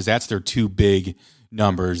 right? Because that's their 2 big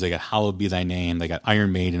numbers. They got Hallowed Be Thy Name. They got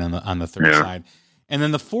Iron Maiden on the 3rd side. And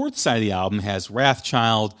then the 4th side of the album has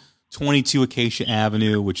Wrathchild, 22 Acacia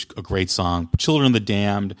Avenue, which a great song, Children of the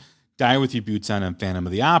Damned, Die With Your Boots On, and Phantom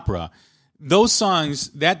of the Opera. Those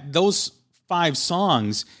songs, those 5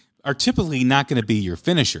 songs are typically not going to be your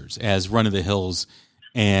finishers, as Run to the Hills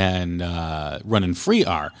and Runnin' Free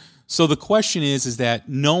are. So the question is that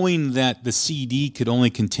knowing that the CD could only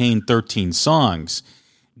contain 13 songs,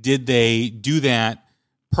 did they do that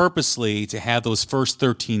purposely to have those first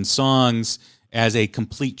 13 songs as a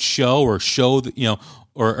complete show, or show that,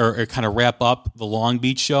 or kind of wrap up the Long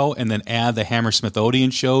Beach show, and then add the Hammersmith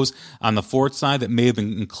Odeon shows on the fourth side that may have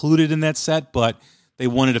been included in that set, but they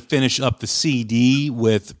wanted to finish up the CD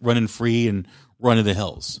with Running Free and Run to the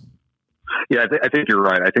Hills. Yeah, I think you're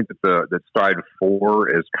right. I think that side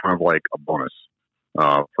 4 is kind of like a bonus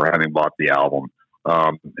for having bought the album.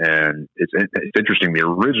 And it's interesting. The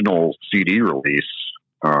original CD release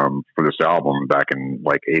for this album back in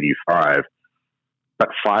like '85,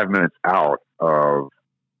 about 5 minutes out of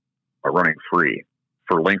Running Free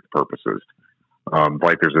for length purposes.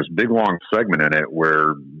 Like there's this big long segment in it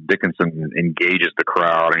where Dickinson engages the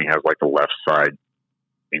crowd, and he has like the left side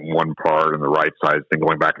in one part and the right side thing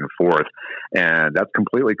going back and forth, and that's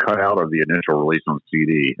completely cut out of the initial release on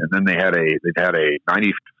CD. And then they've had a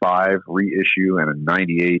 '95 reissue and a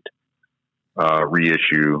 '98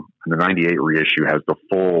 reissue, and the '98 reissue has the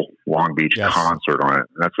full Long Beach concert on it.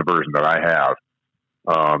 And that's the version that I have,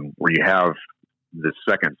 where you have the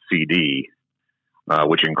second CD,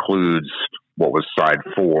 which includes what was side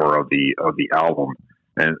 4 of the album.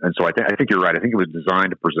 And so I think you're right. I think it was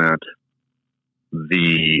designed to present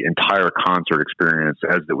the entire concert experience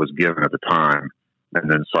as it was given at the time.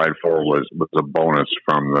 And then side 4 was a bonus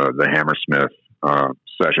from the Hammersmith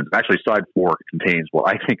sessions. Actually, side 4 contains what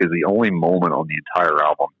I think is the only moment on the entire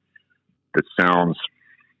album that sounds,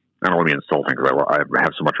 I don't want to be insulting because I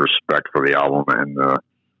have so much respect for the album and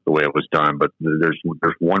the way it was done, but there's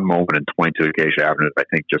one moment in 22 Acacia Avenue that I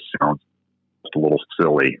think just sounds just a little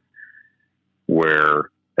silly, where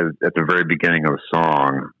at the very beginning of the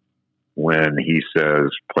song, when he says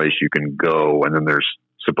 "place you can go," and then there's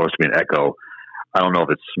supposed to be an echo. I don't know if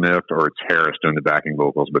it's Smith or it's Harris doing the backing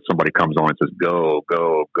vocals, but somebody comes on and says "go,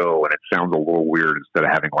 go, go," and it sounds a little weird instead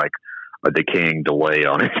of having like a decaying delay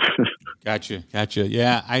on it. Gotcha.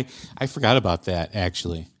 Yeah, I forgot about that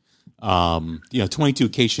actually. 22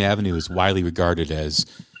 Acacia Avenue is widely regarded as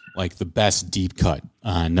like the best deep cut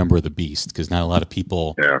on Number of the Beast, because not a lot of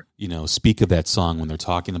people, speak of that song when they're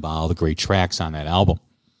talking about all the great tracks on that album.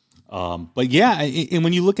 But yeah, and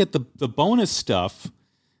when you look at the bonus stuff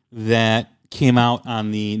that came out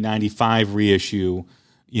on the '95 reissue,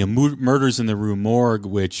 Murders in the Rue Morgue,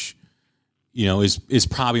 which is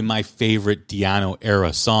probably my favorite Di'Anno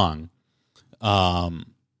era song.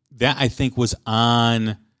 That I think was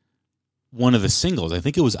on one of the singles. I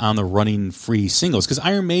think it was on the Running Free singles, because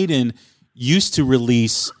Iron Maiden used to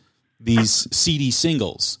release these CD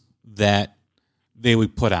singles that they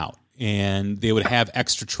would put out, and they would have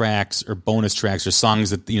extra tracks or bonus tracks or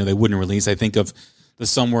songs that they wouldn't release. I think of the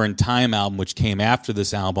Somewhere in Time album, which came after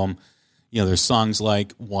this album. There's songs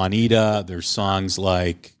like Juanita. There's songs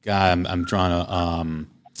like I'm drawing a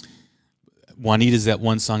Juanita's that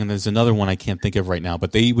one song, and there's another one I can't think of right now.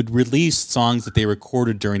 But they would release songs that they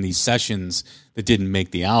recorded during these sessions that didn't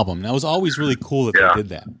make the album. And that was always really cool that they did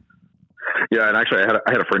that. Yeah, and actually, I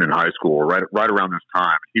had a friend in high school right around this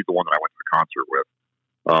time. He's the one that I went to the concert with,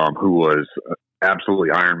 who was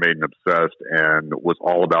absolutely Iron Maiden obsessed and was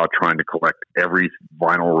all about trying to collect every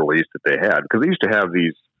vinyl release that they had, because they used to have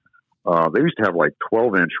these. They used to have like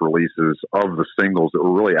 12-inch releases of the singles that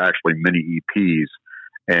were really actually mini EPs.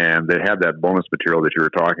 And they had that bonus material that you were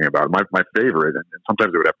talking about. My favorite, and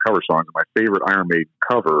sometimes they would have cover songs, and my favorite Iron Maiden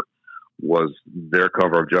cover was their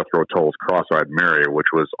cover of Jethro Tull's Cross-Eyed Mary, which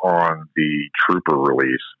was on the Trooper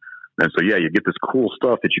release. And so, yeah, you get this cool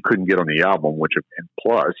stuff that you couldn't get on the album, and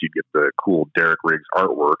plus you get the cool Derek Riggs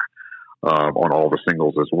artwork on all the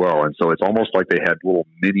singles as well. And so it's almost like they had little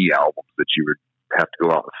mini albums that you would have to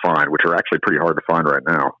go out and find, which are actually pretty hard to find right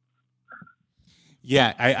now.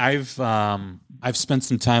 Yeah, I've spent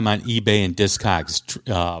some time on eBay and Discogs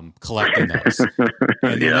collecting those,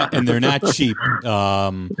 and they're not cheap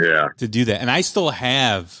to do that. And I still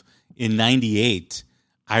have in '98.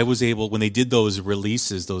 I was able, when they did those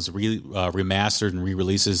releases, those remastered and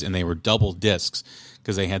re-releases, and they were double discs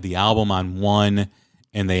because they had the album on one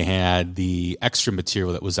and they had the extra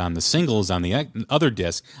material that was on the singles on the other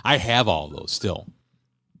disc. I have all those still.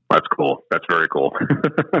 That's cool. That's very cool.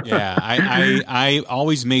 Yeah, I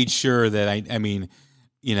always made sure that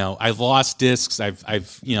I've lost discs. I've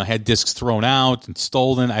had discs thrown out and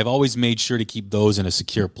stolen. I've always made sure to keep those in a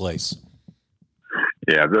secure place.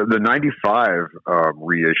 Yeah, the '95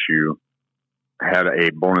 reissue had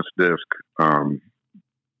a bonus disc.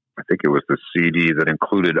 I think it was the CD that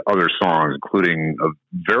included other songs, including a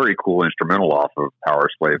very cool instrumental off of Power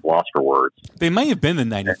Slave, Lost for Words. They might have been the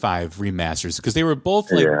 '95 remasters, because they were both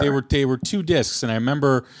they were two discs, and I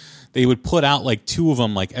remember they would put out like two of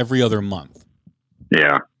them like every other month.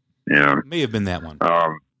 Yeah. It may have been that one.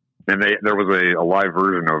 And there was a live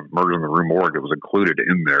version of Murder in the Rue Morgue that was included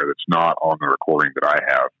in there that's not on the recording that I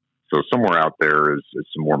have. So somewhere out there is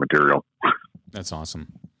some more material. That's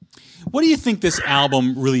awesome. What do you think this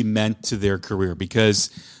album really meant to their career?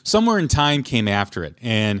 Because Somewhere in Time came after it.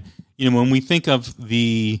 And, when we think of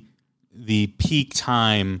the peak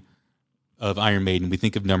time of Iron Maiden, we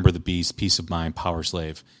think of Number of the Beast, Peace of Mind, Power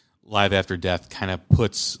Slave. Live After Death kind of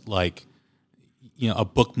puts a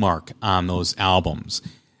bookmark on those albums.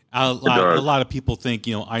 A lot of people think,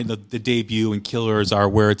 the debut and Killers are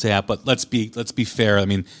where it's at, but let's be fair. I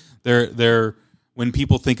mean, they're when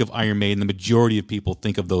people think of Iron Maiden, the majority of people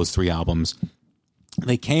think of those three albums.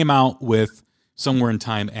 They came out with Somewhere in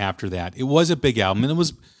Time after that. It was a big album, and it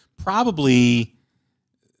was probably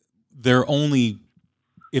their only,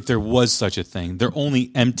 if there was such a thing, their only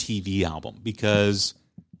MTV album, because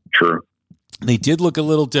True. They did look a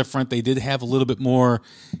little different. They did have a little bit more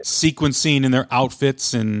sequencing in their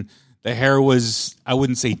outfits, and the hair was, I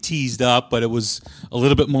wouldn't say teased up, but it was a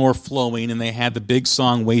little bit more flowing, and they had the big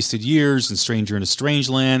song Wasted Years and Stranger in a Strange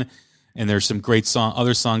Land, and there's some great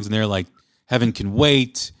other songs in there like Heaven Can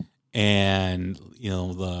Wait, and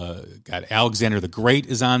Alexander the Great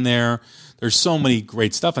is on there. There's so many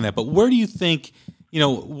great stuff on that. But where do you think,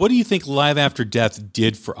 what do you think Live After Death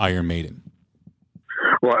did for Iron Maiden?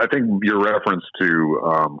 Well, I think your reference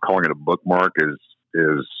to calling it a bookmark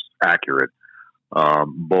is accurate,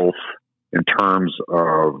 both in terms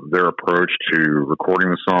of their approach to recording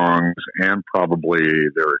the songs and probably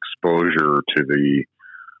their exposure to the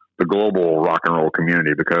global rock and roll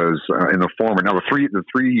community. Because in the former, now the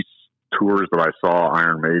three tours that I saw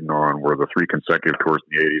Iron Maiden on were the three consecutive tours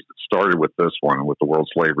in the 80s. It started with this one, with the World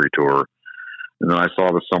Slavery Tour. And then I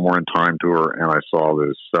saw the Somewhere in Time tour, and I saw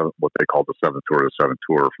this what they called the Seventh Tour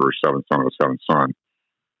for Seventh Son of the Seventh Son.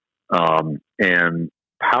 And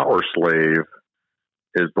Power Slave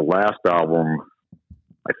is the last album,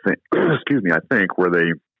 I think, where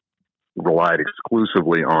they relied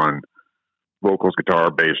exclusively on vocals, guitar,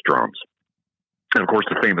 bass, drums. And of course,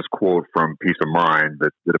 the famous quote from Peace of Mind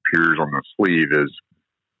that appears on the sleeve is,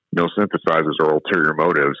 "No synthesizers or ulterior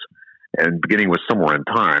motives." And beginning with Somewhere in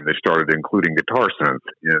Time, they started including guitar synth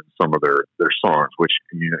in some of their songs, which,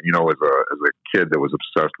 as a kid that was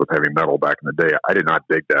obsessed with heavy metal back in the day, I did not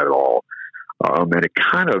dig that at all. And it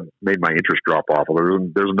kind of made my interest drop off.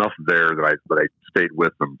 There's enough there that I stayed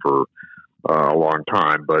with them for a long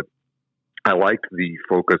time, but I liked the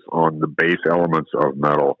focus on the bass elements of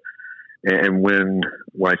metal. And when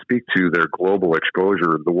I speak to their global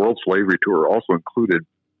exposure, the World Slavery Tour also included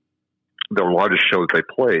the largest shows they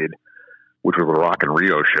played, which was the Rock in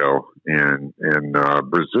Rio show in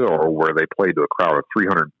Brazil, where they played to a crowd of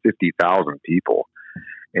 350,000 people.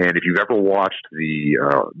 And if you've ever watched the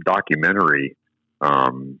documentary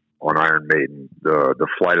on Iron Maiden, the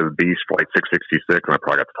Flight of the Beast, Flight 666, and I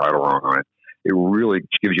probably got the title wrong on it, it really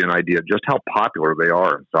gives you an idea of just how popular they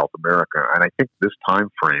are in South America. And I think this time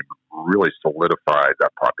frame really solidified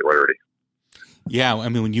that popularity. Yeah, I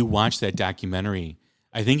mean, when you watch that documentary,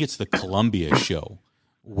 I think it's the Columbia show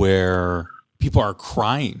where people are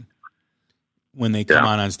crying when they come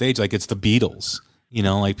on stage, like it's the Beatles.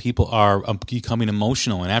 Like people are becoming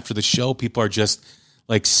emotional, and after the show, people are just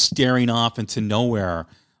like staring off into nowhere,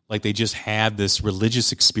 like they just had this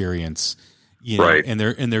religious experience. Right. And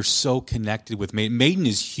they're so connected with Maiden. Maiden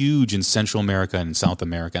is huge in Central America and South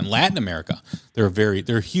America and Latin America.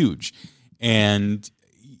 They're huge, and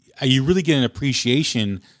you really get an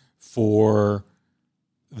appreciation for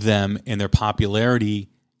them and their popularity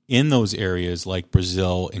in those areas like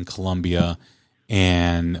Brazil and Colombia,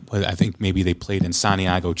 and I think maybe they played in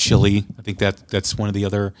Santiago, Chile. I think that's one of the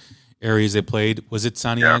other areas they played. Was it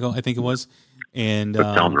Santiago? Yeah. I think it was. And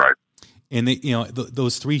that sounds right. And they,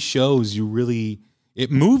 those three shows,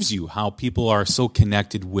 it moves you how people are so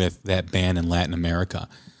connected with that band in Latin America.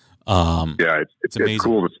 It's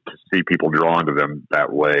cool to see people drawn to them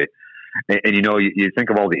that way. And you think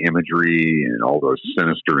of all the imagery and all those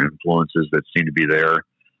sinister influences that seem to be there.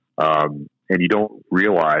 And you don't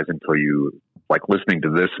realize until you, like, listening to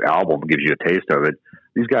this album gives you a taste of it.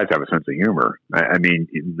 These guys have a sense of humor. I mean,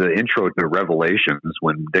 the intro to Revelations,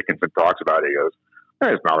 when Dickinson talks about it, he goes,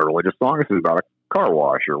 "Hey, it's not a religious song. This is about a car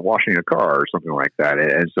wash or washing a car or something like that."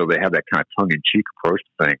 And so they have that kind of tongue-in-cheek approach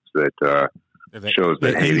to things that shows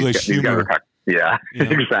that English these humor. Guys are,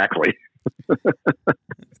 exactly.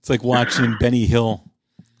 It's like watching Benny Hill.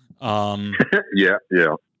 Yeah.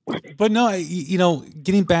 But no,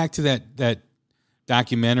 getting back to that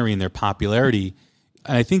documentary and their popularity,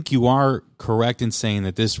 I think you are correct in saying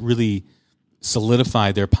that this really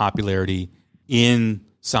solidified their popularity in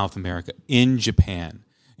South America, in Japan.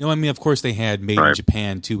 I mean, of course they had Made in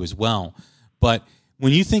Japan too as well. But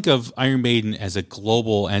when you think of Iron Maiden as a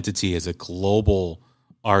global entity, as a global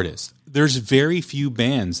artist, there's very few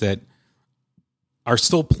bands that are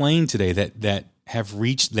still playing today that have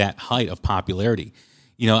reached that height of popularity.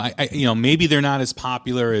 Maybe they're not as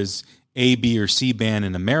popular as A, B, or C band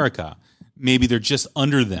in America. Maybe they're just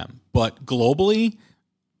under them. But globally,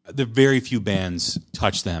 the very few bands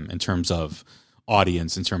touch them in terms of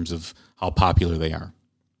audience, in terms of how popular they are.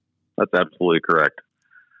 That's absolutely correct.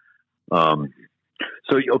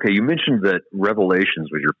 You mentioned that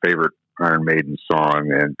Revelations was your favorite Iron Maiden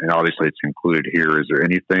song, and obviously it's included here. Is there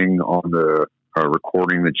anything on the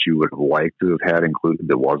recording that you would have liked to have had included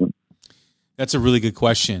that wasn't? That's a really good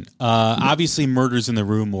question. Obviously, Murders in the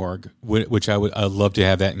Rue Morgue, which I'd love to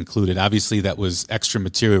have that included. Obviously, that was extra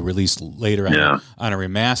material released later on a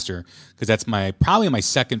remaster, because that's probably my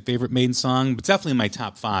second favorite Maiden song, but definitely my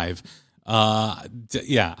top 5. I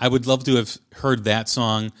would love to have heard that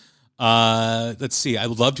song. Let's see. I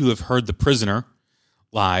would love to have heard The Prisoner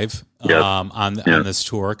live on this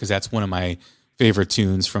tour, because that's one of my favorite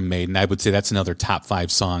tunes from Maiden. I would say that's another top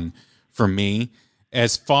 5 song for me.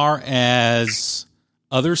 As far as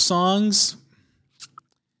other songs,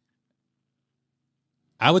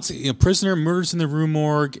 I would say Prisoner, Murders in the Rue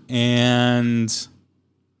Morgue, and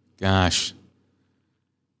gosh,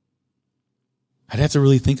 I'd have to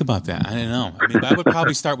really think about that. I don't know. I mean, I would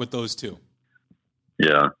probably start with those two.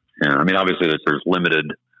 Yeah. I mean, obviously there's a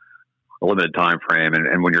limited time frame,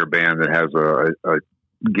 and when you're a band that has a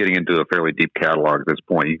getting into a fairly deep catalog at this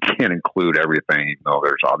point, you can't include everything, even though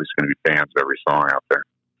there's obviously going to be fans of every song out there.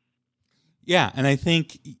 Yeah, and I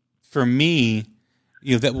think for me,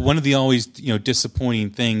 that one of the always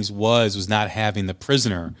disappointing things was not having The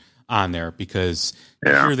Prisoner on there, because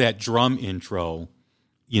to hear that drum intro,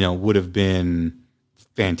 would have been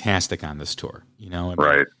fantastic on this tour.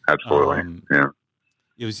 Right? Absolutely.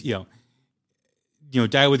 It was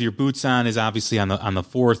Die With Your Boots On is obviously on the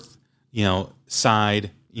fourth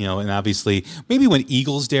side, and obviously maybe When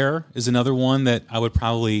Eagles Dare is another one that I would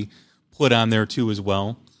probably put on there too as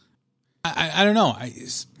well. I don't know.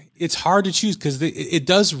 It's hard to choose, because it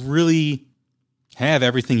does really have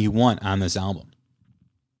everything you want on this album.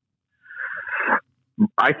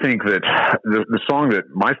 I think that the song that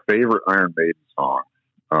my favorite Iron Maiden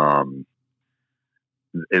song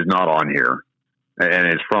is not on here, and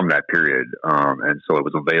it's from that period, and so it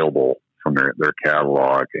was available from their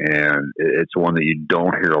catalog, and it's one that you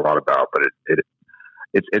don't hear a lot about, but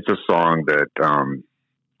it's a song that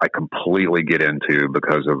I completely get into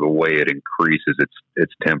because of the way it increases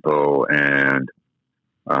its tempo, and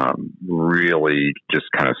really just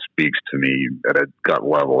kind of speaks to me at a gut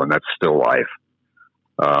level, and that's Still Life.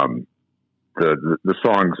 The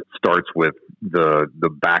song starts with the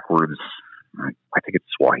backwards, I think it's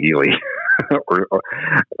Swahili, or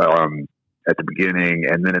at the beginning,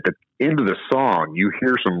 and then at the end of the song, you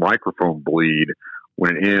hear some microphone bleed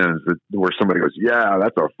when it ends, where somebody goes, "Yeah,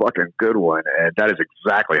 that's a fucking good one," and that is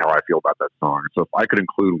exactly how I feel about that song. So if I could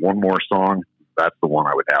include one more song, that's the one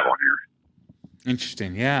I would have on here.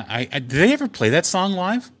 Interesting. Yeah, did they ever play that song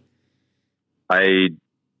live? The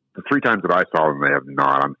 3 times that I saw them, they have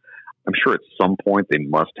not. I'm sure at some point they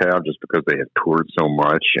must have, just because they have toured so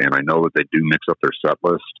much, and I know that they do mix up their set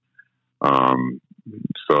list.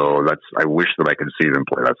 So I wish that I could see them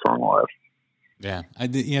play that song live.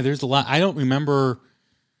 Yeah, there's a lot. I don't remember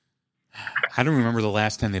the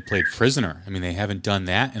last time they played Prisoner. I mean, they haven't done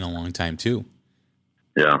that in a long time too.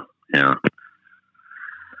 Yeah.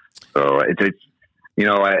 So I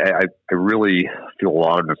really feel a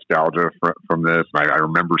lot of nostalgia from this. I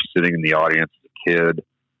remember sitting in the audience as a kid,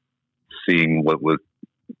 seeing what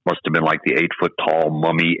must have been like the 8-foot tall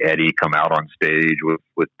mummy Eddie come out on stage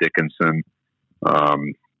with Dickinson.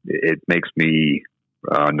 It makes me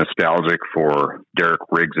nostalgic for Derek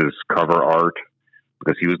Riggs's cover art,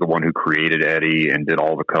 because he was the one who created Eddie and did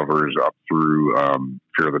all the covers up through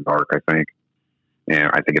Fear of the Dark, I think. And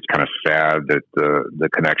I think it's kind of sad that the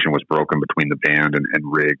connection was broken between the band and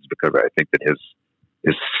Riggs, because I think that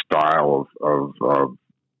his style of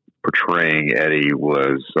portraying Eddie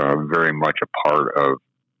was very much a part of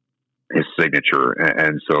his signature.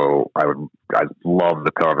 And so I love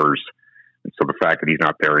the covers. And so the fact that he's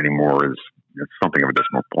not there anymore is something of a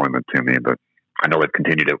disappointment to me, but I know they've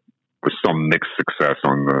continued it with some mixed success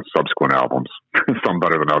on the subsequent albums, some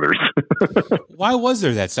better than others. Why was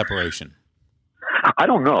there that separation? I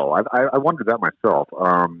don't know. I wondered that myself.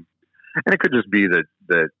 And it could just be that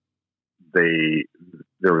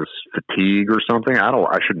there was fatigue or something.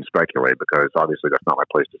 I shouldn't speculate, because obviously that's not my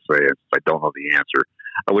place to say it. I don't know the answer.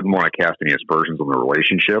 I wouldn't want to cast any aspersions on the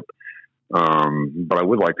relationship. But I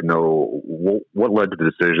would like to know what led to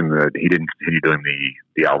the decision that he didn't continue doing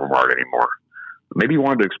the album art anymore. Maybe he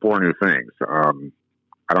wanted to explore new things.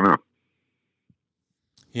 I don't know.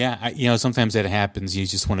 Yeah, sometimes that happens. You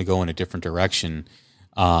just want to go in a different direction.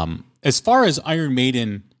 As far as Iron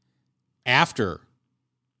Maiden after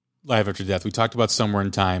Live After Death, we talked about Somewhere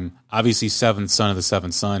in Time. Obviously, Seventh Son of the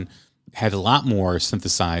Seventh Son had a lot more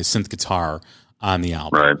synthesized synth guitar on the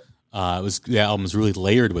album. Right. The album was really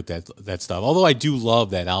layered with that stuff. Although I do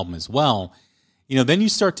love that album as well. Then you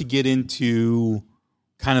start to get into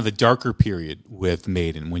kind of the darker period with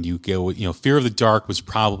Maiden when you go. Fear of the Dark was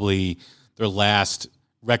probably their last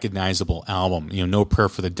recognizable album. No Prayer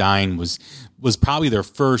for the Dying was probably their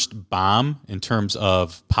first bomb in terms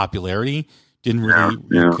of popularity. Didn't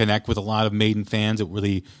really connect with a lot of Maiden fans.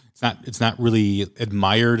 It's not really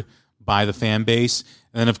admired by the fan base.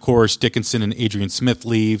 And then, of course, Dickinson and Adrian Smith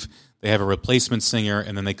leave. They have a replacement singer,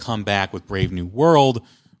 and then they come back with Brave New World,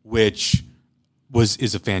 which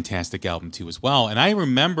is a fantastic album too as well. And I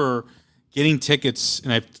remember getting tickets,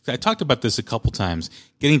 and I talked about this a couple times,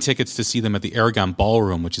 getting tickets to see them at the Aragon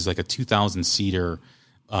Ballroom, which is like a 2,000-seater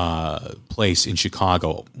place in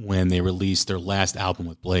Chicago when they released their last album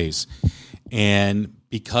with Blaze. And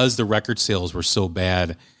because the record sales were so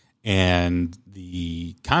bad and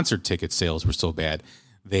the concert ticket sales were so bad,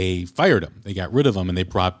 they fired him. They got rid of him, and they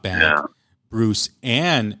brought back Bruce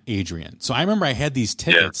and Adrian. So I remember I had these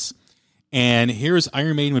tickets, and here's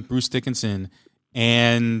Iron Maiden with Bruce Dickinson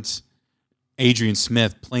and Adrian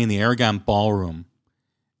Smith playing the Aragon Ballroom,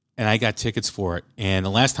 and I got tickets for it. And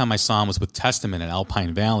the last time I saw him was with Testament at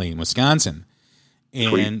Alpine Valley in Wisconsin.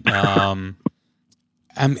 And I'm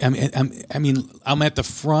at the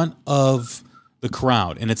front of the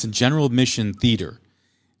crowd, and it's a general admission theater.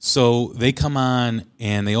 So they come on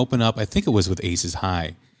and they open up, I think it was with Aces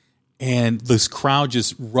High, and this crowd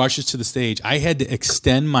just rushes to the stage. I had to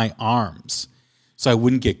extend my arms so I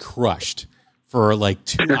wouldn't get crushed for like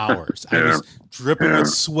 2 hours. I was dripping with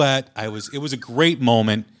sweat. It was a great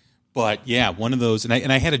moment, but one of those, and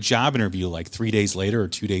I had a job interview like 3 days later or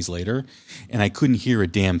 2 days later, and I couldn't hear a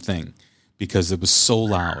damn thing because it was so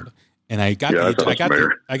loud. And I got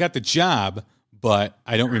the job, but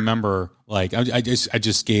I don't remember, like, I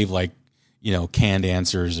just gave, like, canned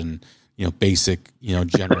answers and, basic,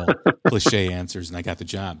 general cliche answers, and I got the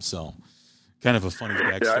job. So kind of a funny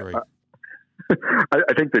backstory.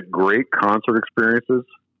 I think that great concert experiences,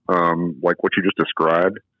 like what you just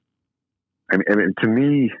described, and to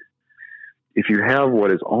me, if you have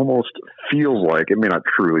what is almost feels like, it may not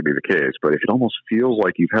truly be the case, but if it almost feels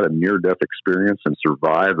like you've had a near-death experience and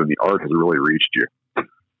survived, and the art has really reached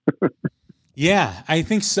you. Yeah, I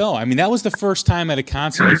think so. I mean, that was the first time at a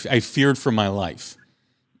concert I feared for my life.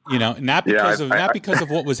 Not because of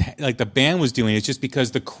what was like the band was doing. It's just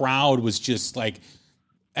because the crowd was just like,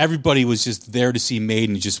 everybody was just there to see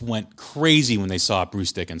Maiden. Just went crazy when they saw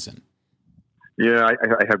Bruce Dickinson. Yeah,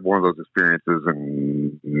 I had one of those experiences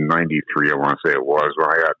in '93. I want to say it was when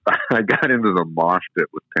I got into the mosh pit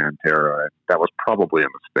with Pantera. That was probably a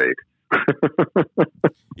mistake.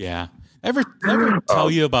 Yeah. Ever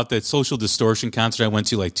tell you about that Social Distortion concert I went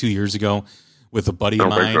to like 2 years ago with a buddy of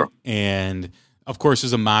mine? So. And of course,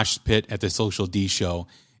 there's a mosh pit at the Social D show.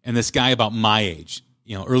 And this guy about my age,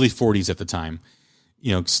 early 40s at the time,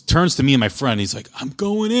 turns to me and my friend. He's like, "I'm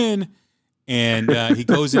going in." And he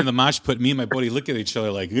goes into the mosh pit. Me and my buddy look at each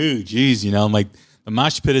other like, "Ooh, geez," I'm like, the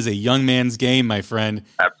mosh pit is a young man's game, my friend.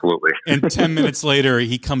 Absolutely. And 10 minutes later,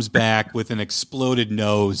 he comes back with an exploded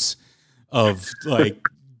nose of like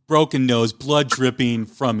broken nose, blood dripping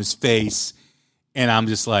from his face. And I'm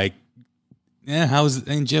just like, did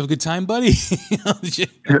you have a good time, buddy? Did you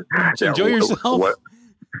enjoy yourself?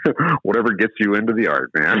 Whatever gets you into the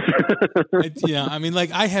art, man.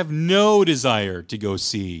 I have no desire to go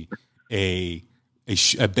see a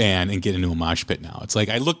band and get into a mosh pit now. It's like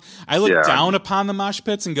I look down upon the mosh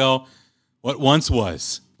pits and go, what once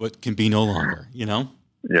was, what can be no longer,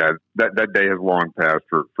 Yeah, that day has long passed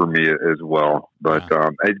for me as well. But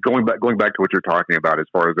going back to what you're talking about as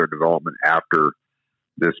far as their development after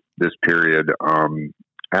this period, I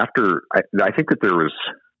think that there was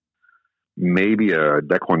maybe a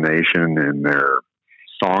declination in their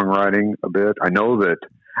songwriting a bit. I know that.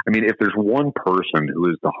 I mean, if there's one person who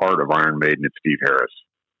is the heart of Iron Maiden, it's Steve Harris.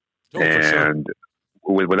 And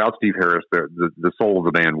without Steve Harris, the soul of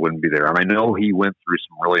the band wouldn't be there. And I know he went through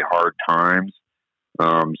some really hard times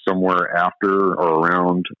somewhere after or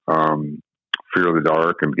around Fear of the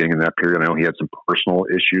Dark and beginning in that period. I know he had some personal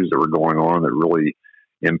issues that were going on that really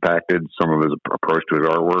impacted some of his approach to his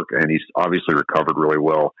artwork, and he's obviously recovered really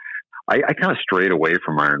well. I kind of strayed away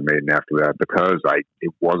from Iron Maiden after that because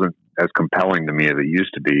it wasn't as compelling to me as it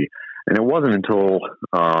used to be. And it wasn't until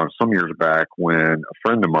some years back when a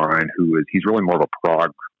friend of mine he's really more of a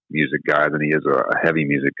prog music guy than he is a heavy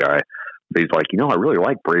music guy. But he's like, I really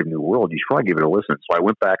like Brave New World. You should probably give it a listen. So I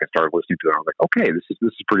went back and started listening to it. And I was like, okay, this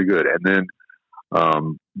is pretty good. And then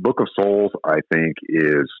Book of Souls, I think,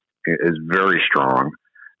 is very strong.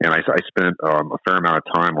 And I spent a fair amount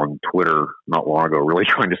of time on Twitter not long ago really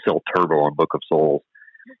trying to sell turbo on Book of Souls.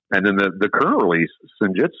 And then the current release,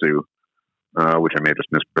 Senjutsu, which I may have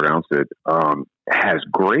just mispronounced it, has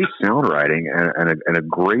great sound writing and a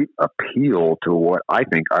great appeal to what I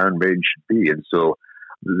think Iron Maiden should be. And so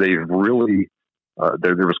they've really,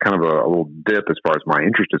 there was kind of a little dip as far as my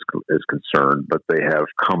interest is concerned, but they have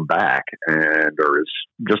come back and are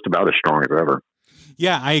just about as strong as ever.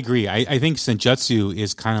 Yeah, I agree. I think Senjutsu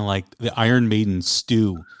is kind of like the Iron Maiden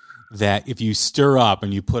stew that if you stir up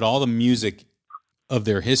and you put all the music of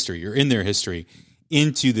their history or in their history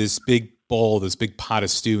into this big bowl, this big pot of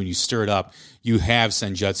stew, and you stir it up, you have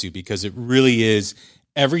Senjutsu, because it really is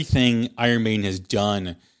everything Iron Maiden has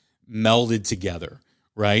done melded together,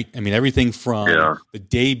 right? I mean, everything from the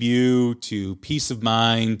debut to Peace of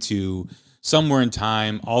Mind to Somewhere in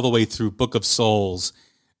Time, all the way through Book of Souls.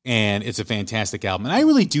 And it's a fantastic album. And I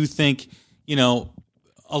really do think, a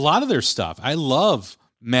lot of their stuff, I love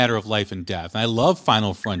Matter of Life and Death. I love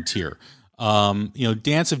Final Frontier.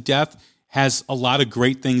 Dance of Death has a lot of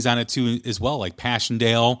great things on it too, as well, like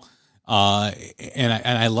Passchendaele. And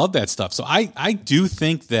I love that stuff. So I do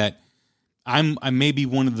think that I may be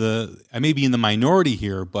in the minority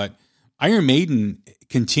here, but Iron Maiden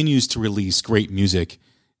continues to release great music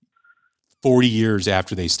 40 years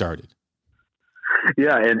after they started.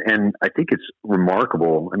 Yeah, and I think it's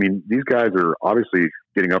remarkable. I mean, these guys are obviously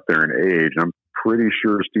getting up there in age. I'm pretty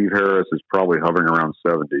sure Steve Harris is probably hovering around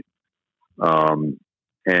 70.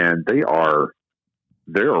 And they are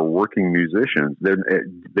working musicians.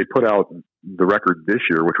 They put out the record this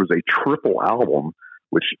year, which was a triple album,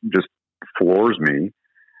 which just floors me.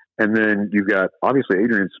 And then you've got, obviously,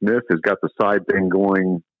 Adrian Smith has got the side thing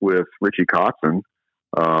going with Richie Kotzen,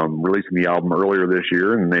 releasing the album earlier this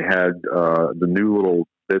year. And they had the new little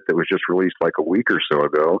bit that was just released like a week or so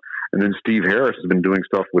ago. And then Steve Harris has been doing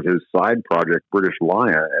stuff with his side project, British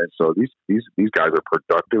Lion. And so these guys are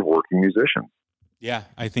productive working musicians. Yeah,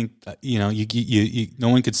 I think, you no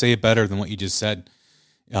one could say it better than what you just said.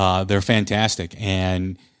 They're fantastic.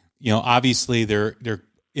 And, obviously they're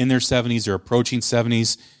in their 70s, they're approaching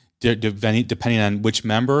 70s, depending on which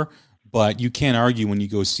member, but you can't argue when you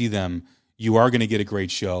go see them. You are going to get a great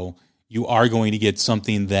show. You are going to get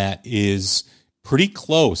something that is pretty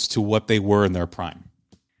close to what they were in their prime.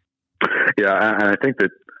 Yeah, and I think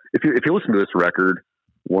that if you listen to this record,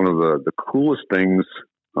 one of the coolest things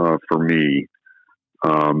for me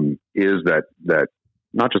is that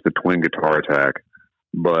not just the twin guitar attack,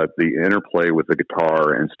 but the interplay with the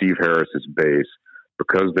guitar and Steve Harris's bass,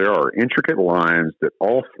 because there are intricate lines that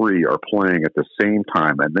all three are playing at the same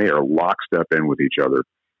time, and they are lockstep in with each other.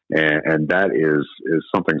 And that is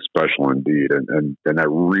something special indeed. And that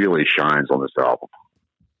really shines on this album.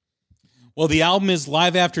 Well, the album is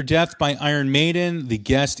Live After Death by Iron Maiden. The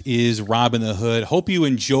guest is Robin the Hood. Hope you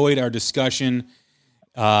enjoyed our discussion.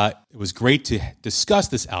 It was great to discuss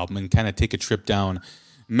this album and kind of take a trip down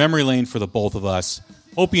memory lane for the both of us.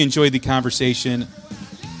 Hope you enjoyed the conversation.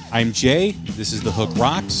 I'm Jay. This is The Hook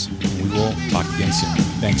Rocks. And we will talk again soon.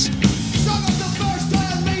 Thanks.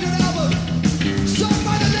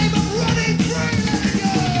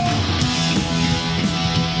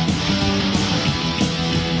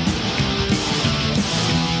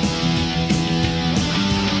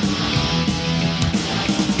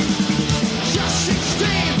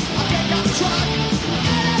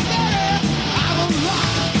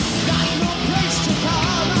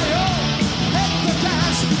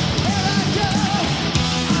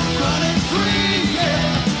 Running free,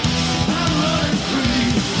 yeah.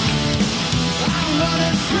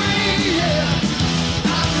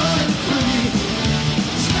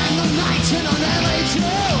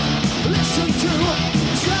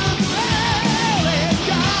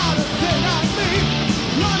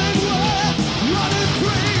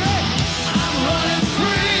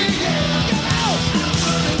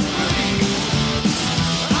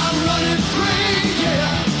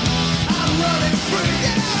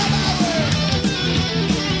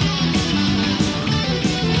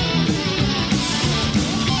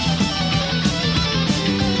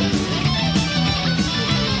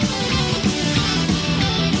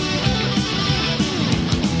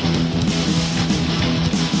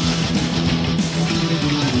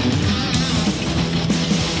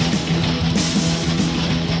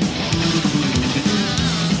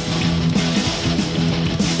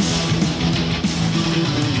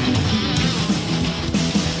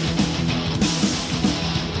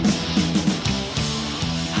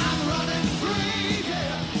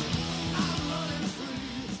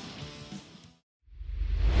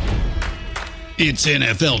 It's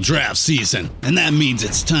NFL draft season, and that means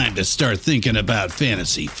it's time to start thinking about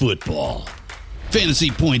fantasy football.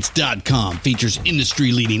 FantasyPoints.com features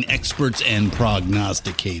industry-leading experts and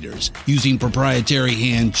prognosticators using proprietary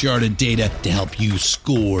hand-charted data to help you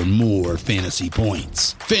score more fantasy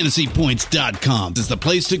points. FantasyPoints.com is the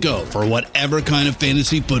place to go for whatever kind of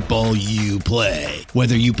fantasy football you play.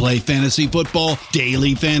 Whether you play fantasy football,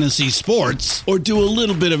 daily fantasy sports, or do a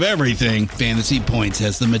little bit of everything, Fantasy Points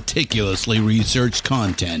has the meticulously researched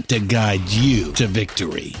content to guide you to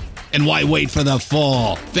victory. And why wait for the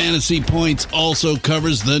fall? Fantasy Points also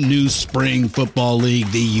covers the new spring football league,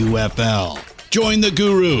 the UFL. Join the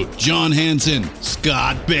guru, John Hansen,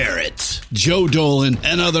 Scott Barrett, Joe Dolan,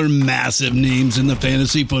 and other massive names in the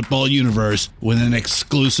fantasy football universe with an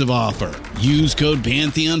exclusive offer. Use code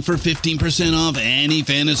Pantheon for 15% off any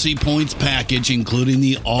Fantasy Points package, including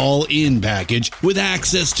the all-in package, with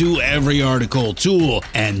access to every article, tool,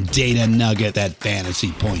 and data nugget that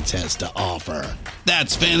Fantasy Points has to offer.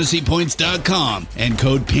 That's FantasyPoints.com and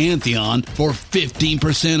code Pantheon for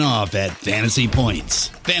 15% off at Fantasy Points.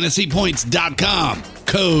 FantasyPoints.com,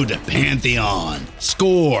 code Pantheon.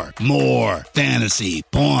 Score more fantasy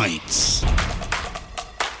points.